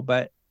as well.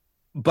 But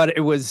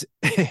it was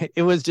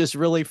it was just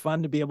really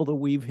fun to be able to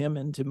weave him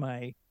into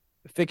my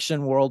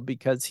fiction world,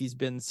 because he's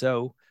been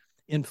so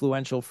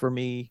influential for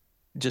me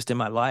just in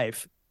my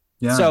life.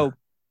 Yeah. So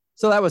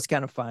that was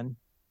kind of fun.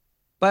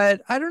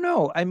 But I don't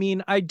know. I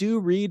mean, I do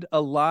read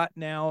a lot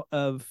now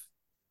of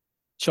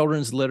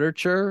children's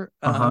literature,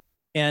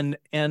 and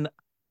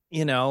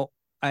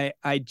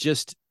I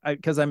just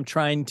because I'm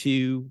trying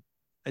to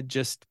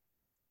just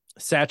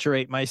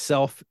saturate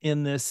myself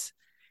in this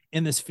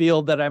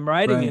field that I'm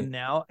writing in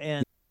now,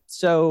 and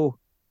so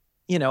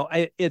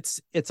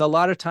it's a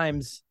lot of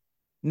times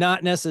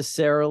not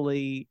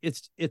necessarily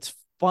it's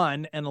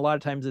fun, and a lot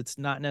of times it's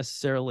not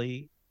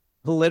necessarily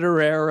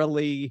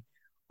literarily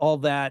all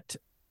that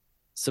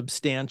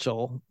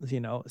substantial,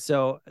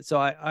 so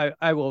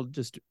I will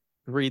just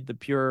read the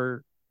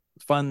pure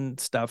fun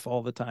stuff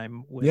all the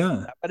time with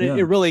that. But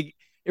it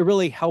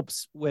really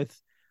helps with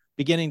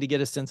beginning to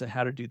get a sense of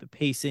how to do the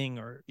pacing,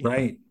 or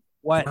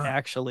what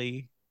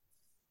actually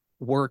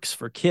works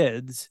for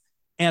kids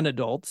and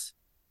adults.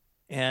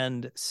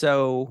 And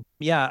so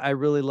I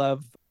really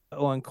love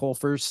Owen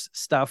Colfer's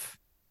stuff,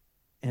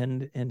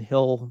 and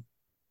he'll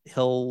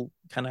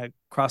kind of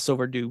cross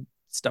over, do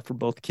stuff for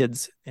both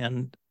kids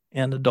and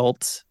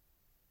adults.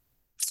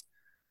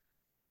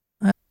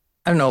 I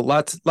don't know,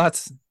 lots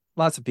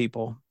of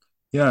people.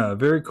 Yeah,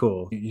 very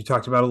cool. You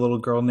talked about a little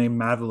girl named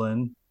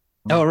Madeline.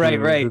 Oh,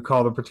 right. Who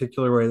called a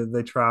particular way that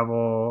they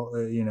travel,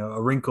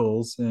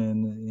 wrinkles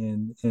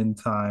in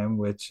time,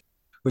 which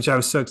I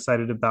was so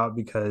excited about,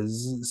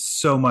 because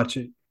so much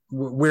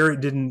where it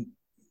didn't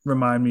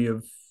remind me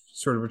of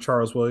sort of a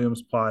Charles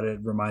Williams plot, it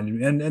reminded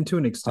me, and to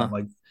an extent,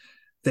 like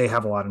they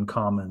have a lot in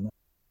common.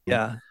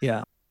 Yeah.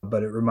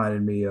 But it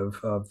reminded me of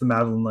the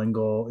Madeline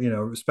L'Engle,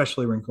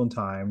 especially Wrinkle in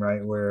Time,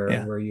 right?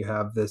 Where you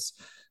have this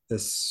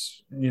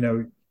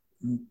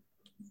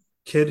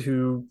kid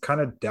who kind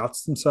of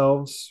doubts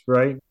themselves,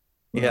 right?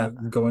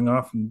 Going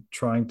off and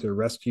trying to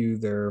rescue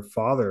their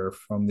father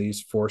from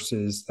these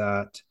forces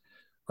that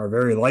are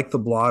very like the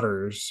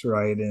blotters,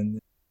 right? And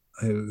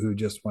who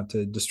just want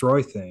to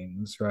destroy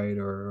things, right?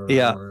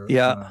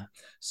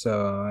 So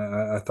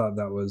I thought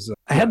that was.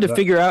 I had to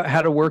figure out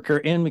how to work her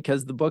in,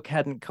 because the book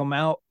hadn't come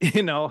out,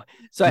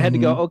 So I had to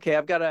go, okay,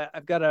 I've got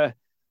to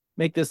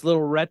make this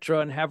little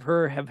retro and have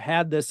her have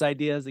had this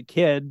idea as a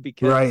kid,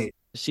 because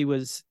she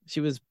was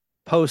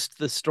post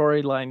the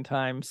storyline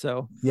time.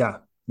 So yeah,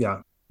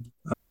 that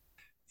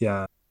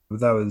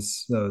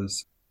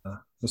was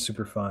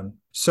super fun.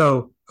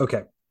 So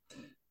okay,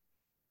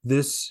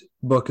 this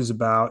book is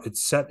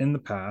it's set in the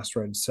past,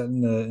 right? It's set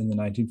in the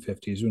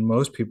 1950s, when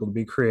most people, to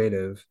be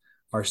creative,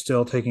 are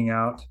still taking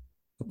out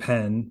a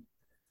pen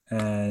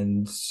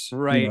and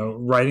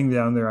writing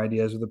down their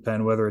ideas with a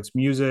pen, whether it's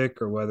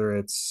music or whether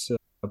it's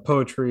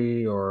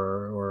poetry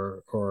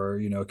or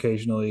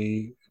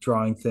occasionally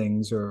drawing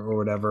things or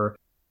whatever.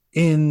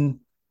 In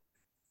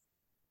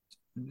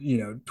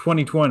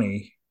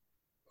 2020,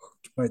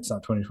 it's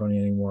not 2020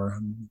 anymore,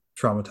 I'm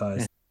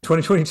traumatized.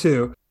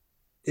 2022,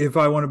 if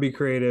I want to be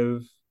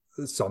creative,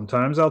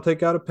 sometimes I'll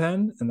take out a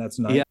pen, and that's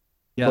nice.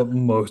 But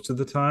most of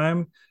the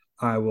time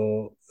I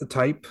will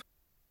type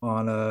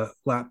on a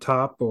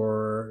laptop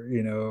or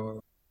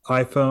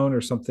iPhone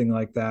or something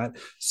like that.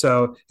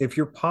 So if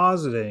you're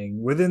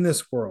positing within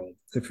this world,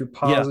 if you're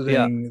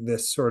positing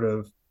this sort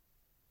of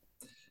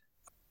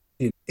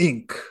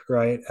ink,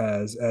 right,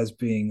 as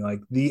being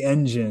like the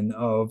engine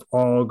of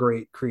all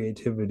great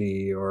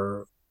creativity,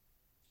 or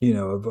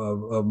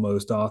of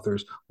most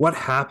authors, what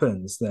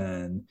happens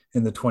then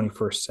in the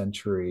 21st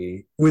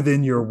century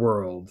within your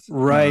world?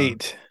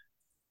 Right.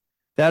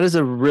 That is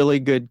a really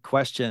good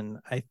question.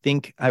 I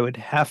think I'd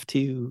have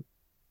to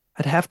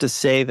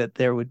say that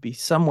there would be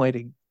some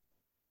way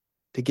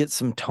to get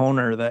some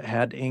toner that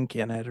had ink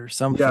in it or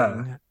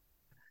something.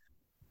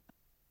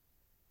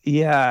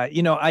 Yeah,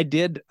 I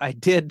did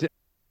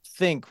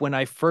think when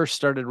I first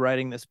started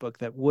writing this book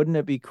that wouldn't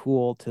it be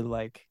cool to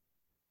like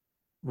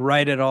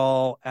write it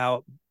all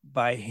out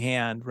by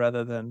hand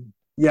rather than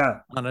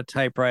on a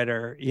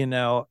typewriter,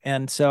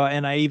 and so,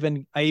 and I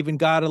even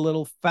got a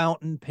little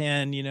fountain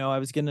pen, I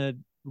was gonna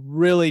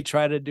really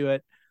try to do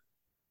it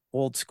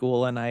old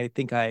school, and I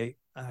think I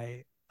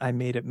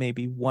made it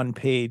maybe one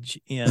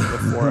page in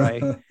before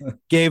I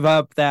gave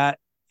up that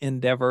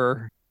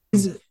endeavor.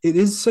 It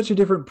is such a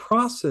different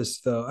process,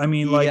 though. I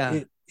mean,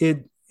 like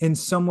it in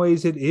some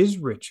ways it is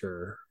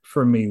richer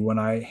for me when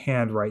I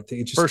handwrite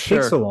things. It just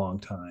takes a long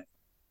time.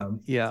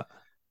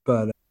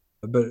 But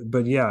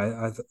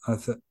yeah,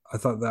 I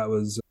thought that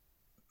was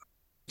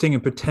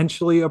and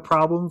potentially a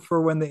problem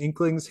for when the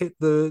Inklings hit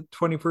the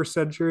 21st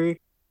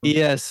century.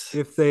 Yes.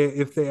 if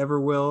they ever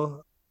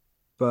will.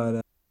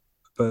 But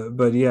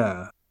but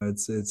yeah,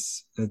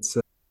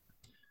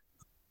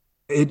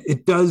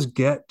 it does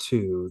get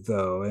to,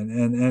 though,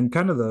 and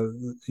kind of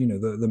the,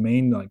 the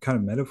main, like, kind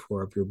of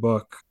metaphor of your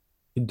book.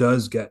 It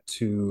does get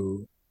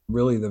to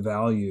really the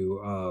value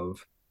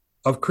of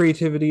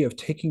creativity, of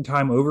taking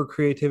time over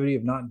creativity,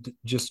 of not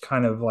just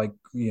kind of like,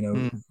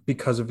 Mm,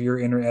 because of your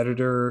inner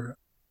editor,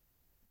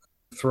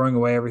 throwing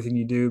away everything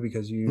you do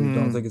because you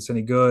don't mm, think it's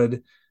any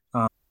good.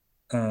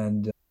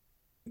 And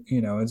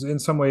it's in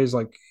some ways,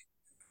 like,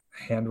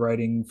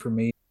 handwriting for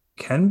me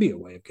can be a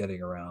way of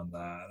getting around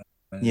that,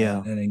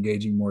 yeah. and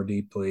engaging more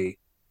deeply.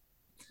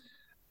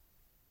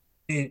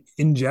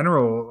 In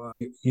general,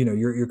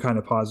 you're kind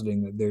of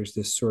positing that there's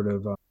this sort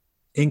of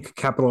ink,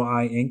 capital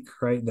I ink,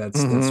 right? That's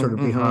sort Hmm. of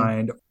Hmm.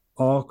 behind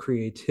all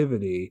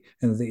creativity,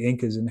 and that the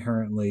ink is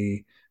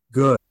inherently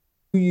good.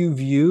 Do you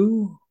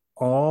view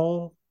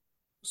all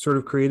sort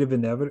of creative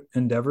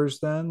endeavors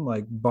then,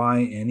 like,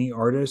 by any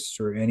artists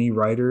or any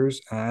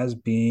writers, as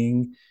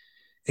being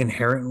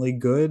inherently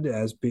good,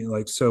 as being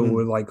like, so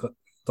Mm.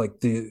 like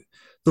the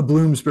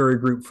Bloomsbury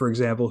group, for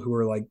example, who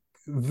are like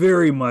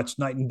very much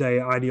night and day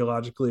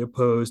ideologically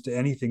opposed to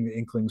anything the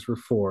Inklings were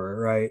for,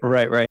 right?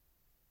 Right, right.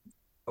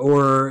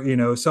 Or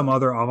some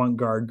other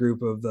avant-garde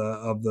group of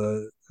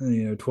the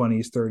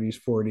 20s, 30s,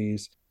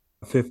 40s,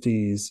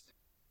 50s.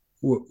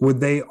 Would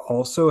they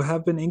also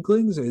have been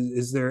Inklings?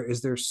 Is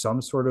there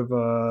some sort of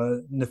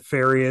a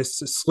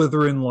nefarious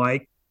Slytherin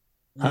like,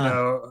 you Huh.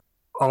 know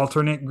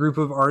alternate group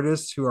of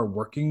artists who are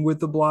working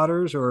with the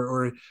blotters,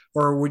 or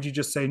would you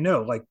just say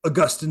no, like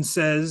Augustine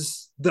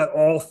says that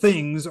all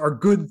things are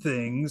good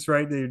things,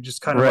 right? They're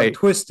just kind of Right.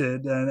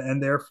 untwisted,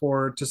 and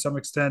therefore, to some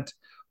extent,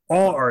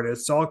 all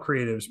artists, all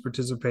creatives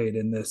participate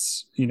in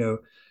this,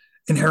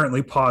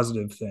 inherently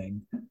positive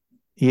thing.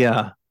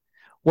 Yeah.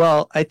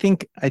 Well, I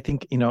think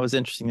it was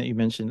interesting that you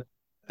mentioned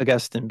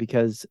Augustine,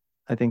 because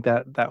I think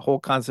that whole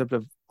concept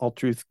of all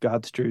truth,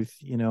 God's truth,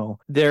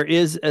 there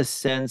is a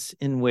sense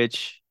in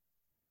which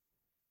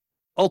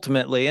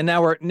ultimately, and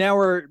now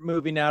we're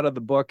moving out of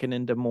the book and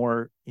into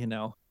more,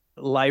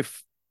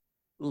 life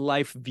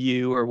life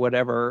view or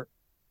whatever.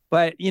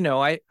 But,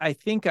 I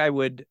think I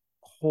would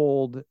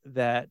hold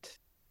that,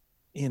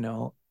 you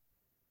know,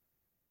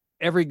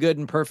 every good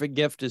and perfect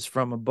gift is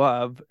from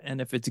above.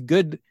 And if it's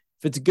good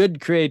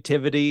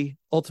creativity,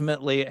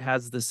 ultimately it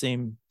has the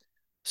same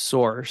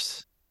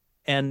source.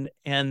 And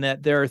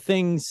that there are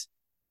things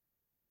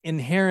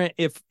inherent,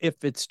 if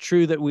it's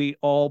true that we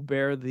all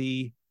bear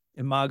the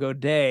imago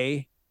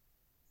Dei,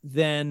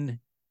 then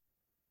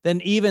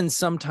even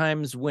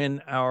sometimes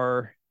when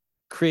our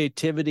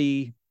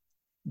creativity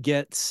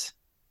gets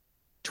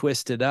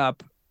twisted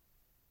up,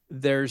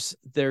 there's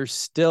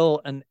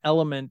still an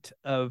element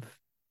of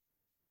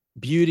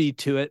beauty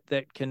to it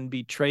that can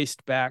be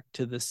traced back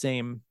to the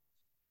same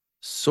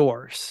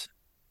source.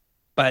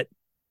 But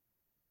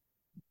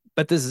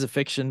this is a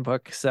fiction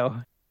book,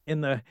 so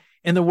in the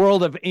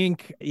world of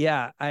ink,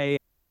 yeah, I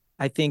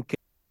think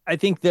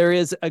there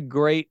is a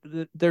great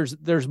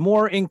there's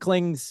more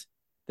Inklings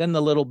than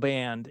the little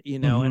band,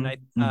 and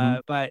Mm-hmm. Mm-hmm.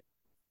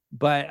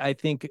 but I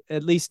think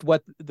at least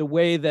what the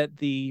way that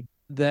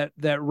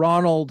that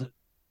Ronald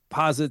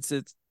posits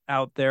it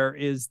out there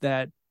is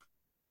that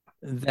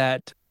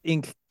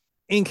ink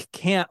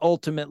can't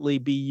ultimately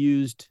be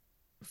used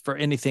for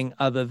anything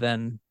other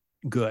than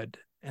good.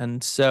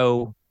 And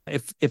so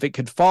if it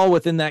could fall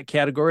within that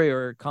category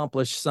or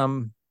accomplish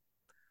some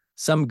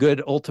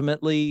good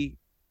ultimately,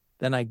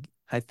 then I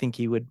think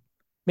he would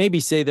maybe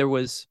say there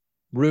was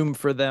room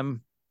for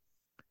them.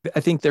 I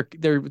think there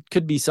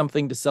could be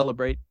something to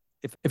celebrate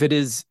if it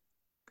is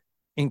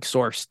ink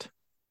sourced.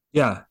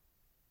 Yeah,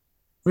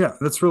 yeah,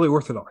 that's really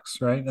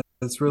orthodox, right?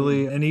 That's Mm.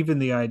 really, and even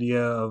the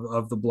idea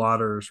of the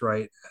blotters,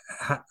 right?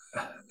 Ha,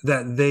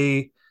 that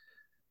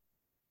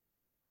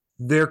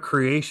their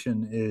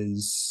creation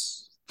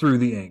is through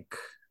the ink,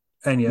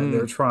 and yet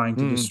they're Mm. trying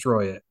to Mm.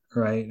 destroy it,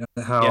 right?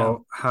 Yeah.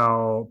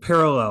 How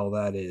parallel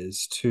that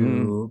is Mm.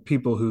 to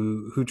people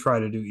who try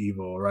to do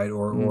evil, right?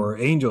 Mm. Or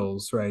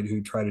angels, right,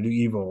 who try to do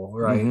evil,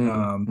 right?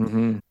 Mm-hmm.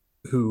 Mm-hmm.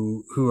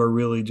 Who are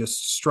really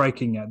just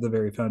striking at the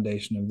very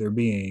foundation of their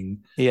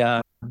being,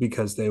 Yeah.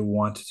 because they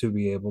want to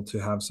be able to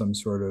have some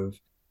sort of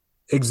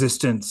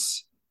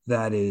existence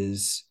that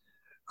is,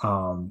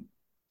 um,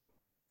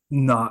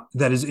 not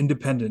that is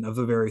independent of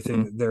the very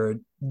thing Mm. that they're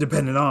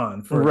dependent on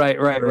Right, for right,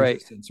 their right.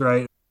 existence,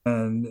 right?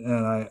 And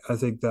I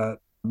think that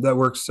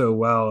works so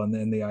well,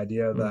 and the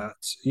idea Mm. that,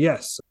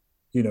 yes,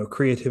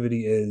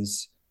 creativity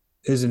is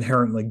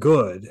inherently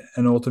good,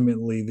 and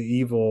ultimately the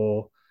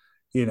evil,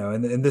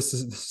 and this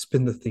has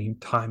been the theme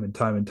time and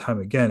time and time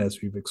again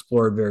as we've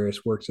explored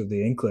various works of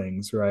the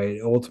Inklings,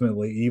 right?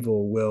 Ultimately,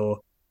 evil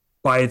will,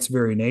 by its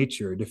very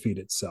nature, defeat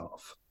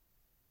itself.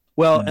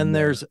 Well, And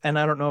and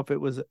I don't know if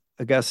it was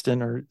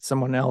Augustine or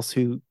someone else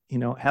who,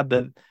 had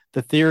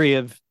the theory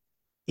of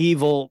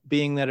evil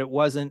being that it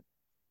wasn't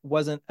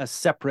a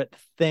separate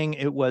thing,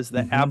 it was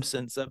the mm-hmm.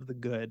 absence of the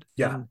good.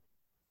 Yeah.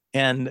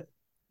 And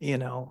you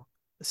know,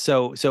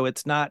 so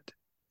it's not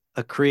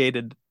a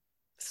created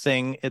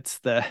thing. It's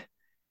the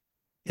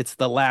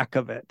lack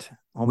of it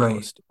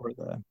almost, or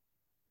the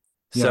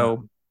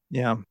so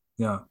yeah.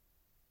 Yeah.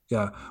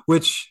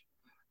 Which,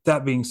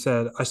 that being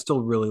said, I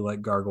still really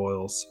like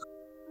gargoyles.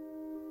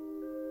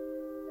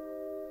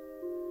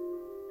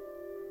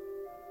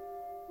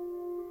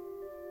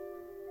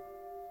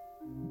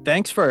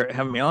 Thanks for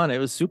having me on. It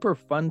was super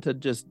fun to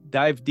just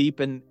dive deep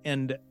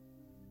and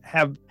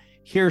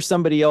hear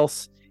somebody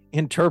else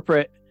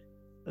interpret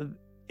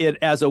it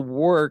as a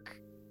work.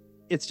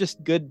 It's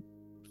just good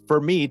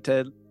for me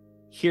to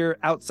hear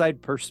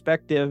outside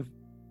perspective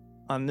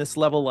on this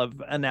level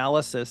of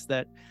analysis.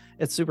 That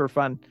it's super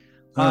fun.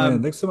 Oh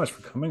man, thanks so much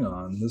for coming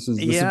on. This has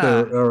been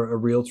a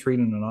real treat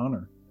and an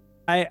honor.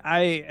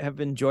 I have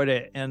enjoyed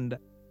it, and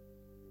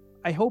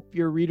I hope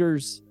your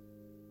readers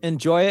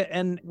enjoy it.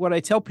 And what I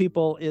tell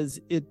people is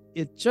it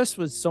just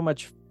was so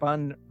much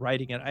fun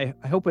writing it. I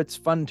hope it's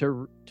fun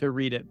to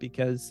read it,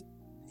 because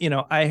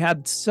I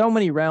had so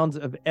many rounds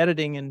of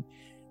editing,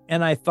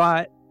 and I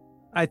thought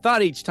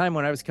each time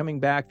when I was coming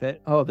back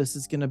that, oh, this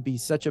is going to be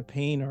such a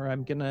pain, or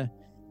I'm going to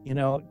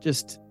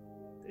it's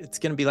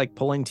going to be like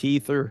pulling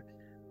teeth,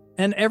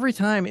 and every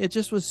time it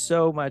just was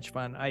so much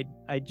fun. I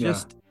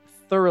just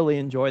thoroughly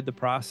enjoyed the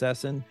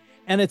process, and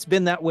it's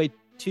been that way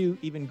too,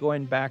 even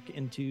going back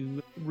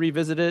into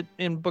revisit it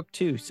in book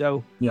 2.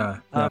 So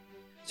I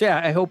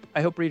hope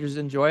readers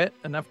enjoy it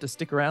enough to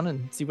stick around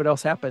and see what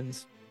else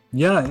happens.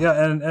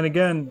 And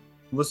again,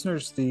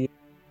 listeners, the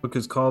book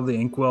is called The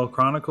Inkwell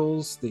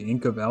Chronicles, The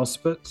Ink of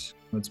Elspeth.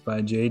 It's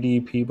by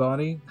J.D.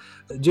 Peabody.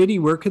 J.D.,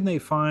 where can they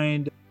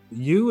find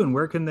you, and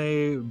where can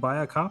they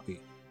buy a copy?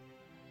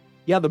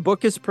 Yeah, the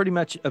book is pretty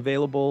much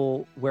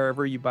available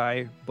wherever you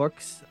buy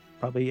books.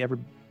 Probably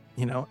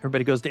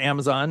everybody goes to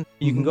Amazon.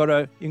 You can go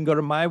to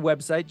my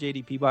website,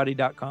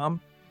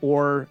 jdpeabody.com,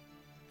 or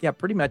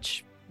pretty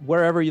much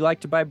wherever you like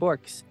to buy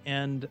books.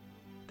 And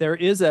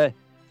there's a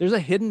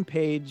hidden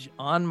page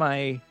on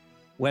my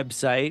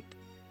website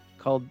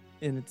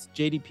and it's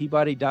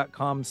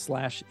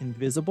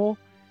jdpeabody.com/invisible,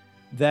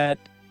 that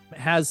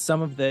has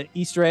some of the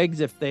Easter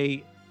eggs,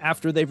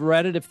 after they've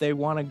read it, if they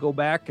want to go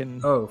back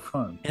and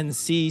fun, and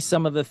see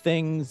some of the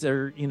things,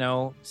 or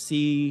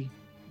see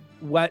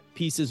what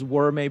pieces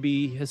were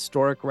maybe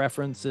historic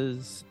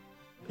references.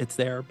 It's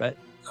there. But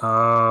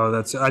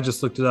I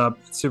just looked it up.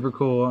 It's super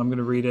cool. I'm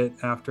gonna read it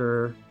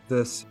after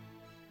this.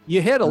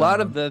 You hit a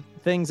lot of the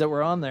things that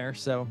were on there,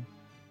 so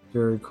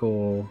very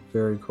cool.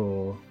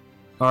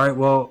 All right,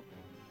 well,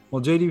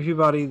 J.D.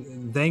 Peabody,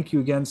 thank you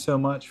again so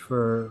much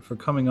for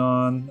coming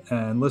on.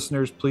 And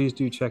listeners, please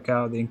do check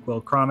out the Inkwell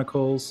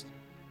Chronicles.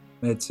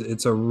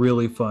 It's a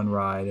really fun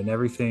ride, and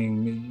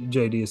everything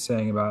J.D. is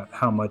saying about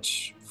how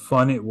much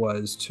fun it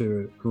was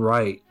to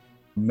write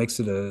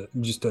makes it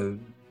just a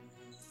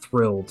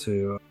thrill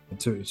to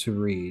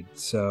read.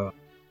 So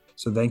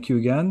thank you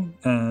again,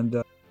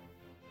 and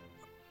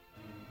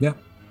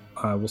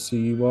I will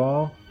see you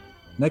all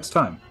next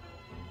time.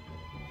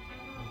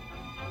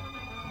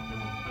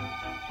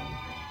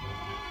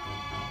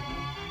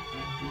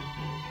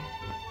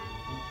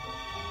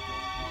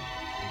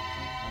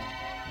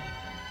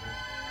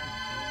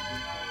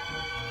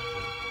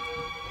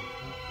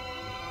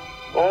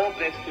 All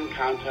blessed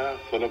encounter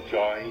full of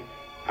joy,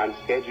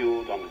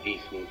 unscheduled on the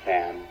decent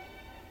plan,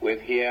 with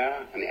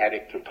here an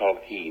addict of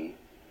Tolkien,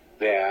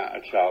 there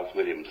a Charles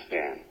Williams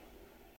fan.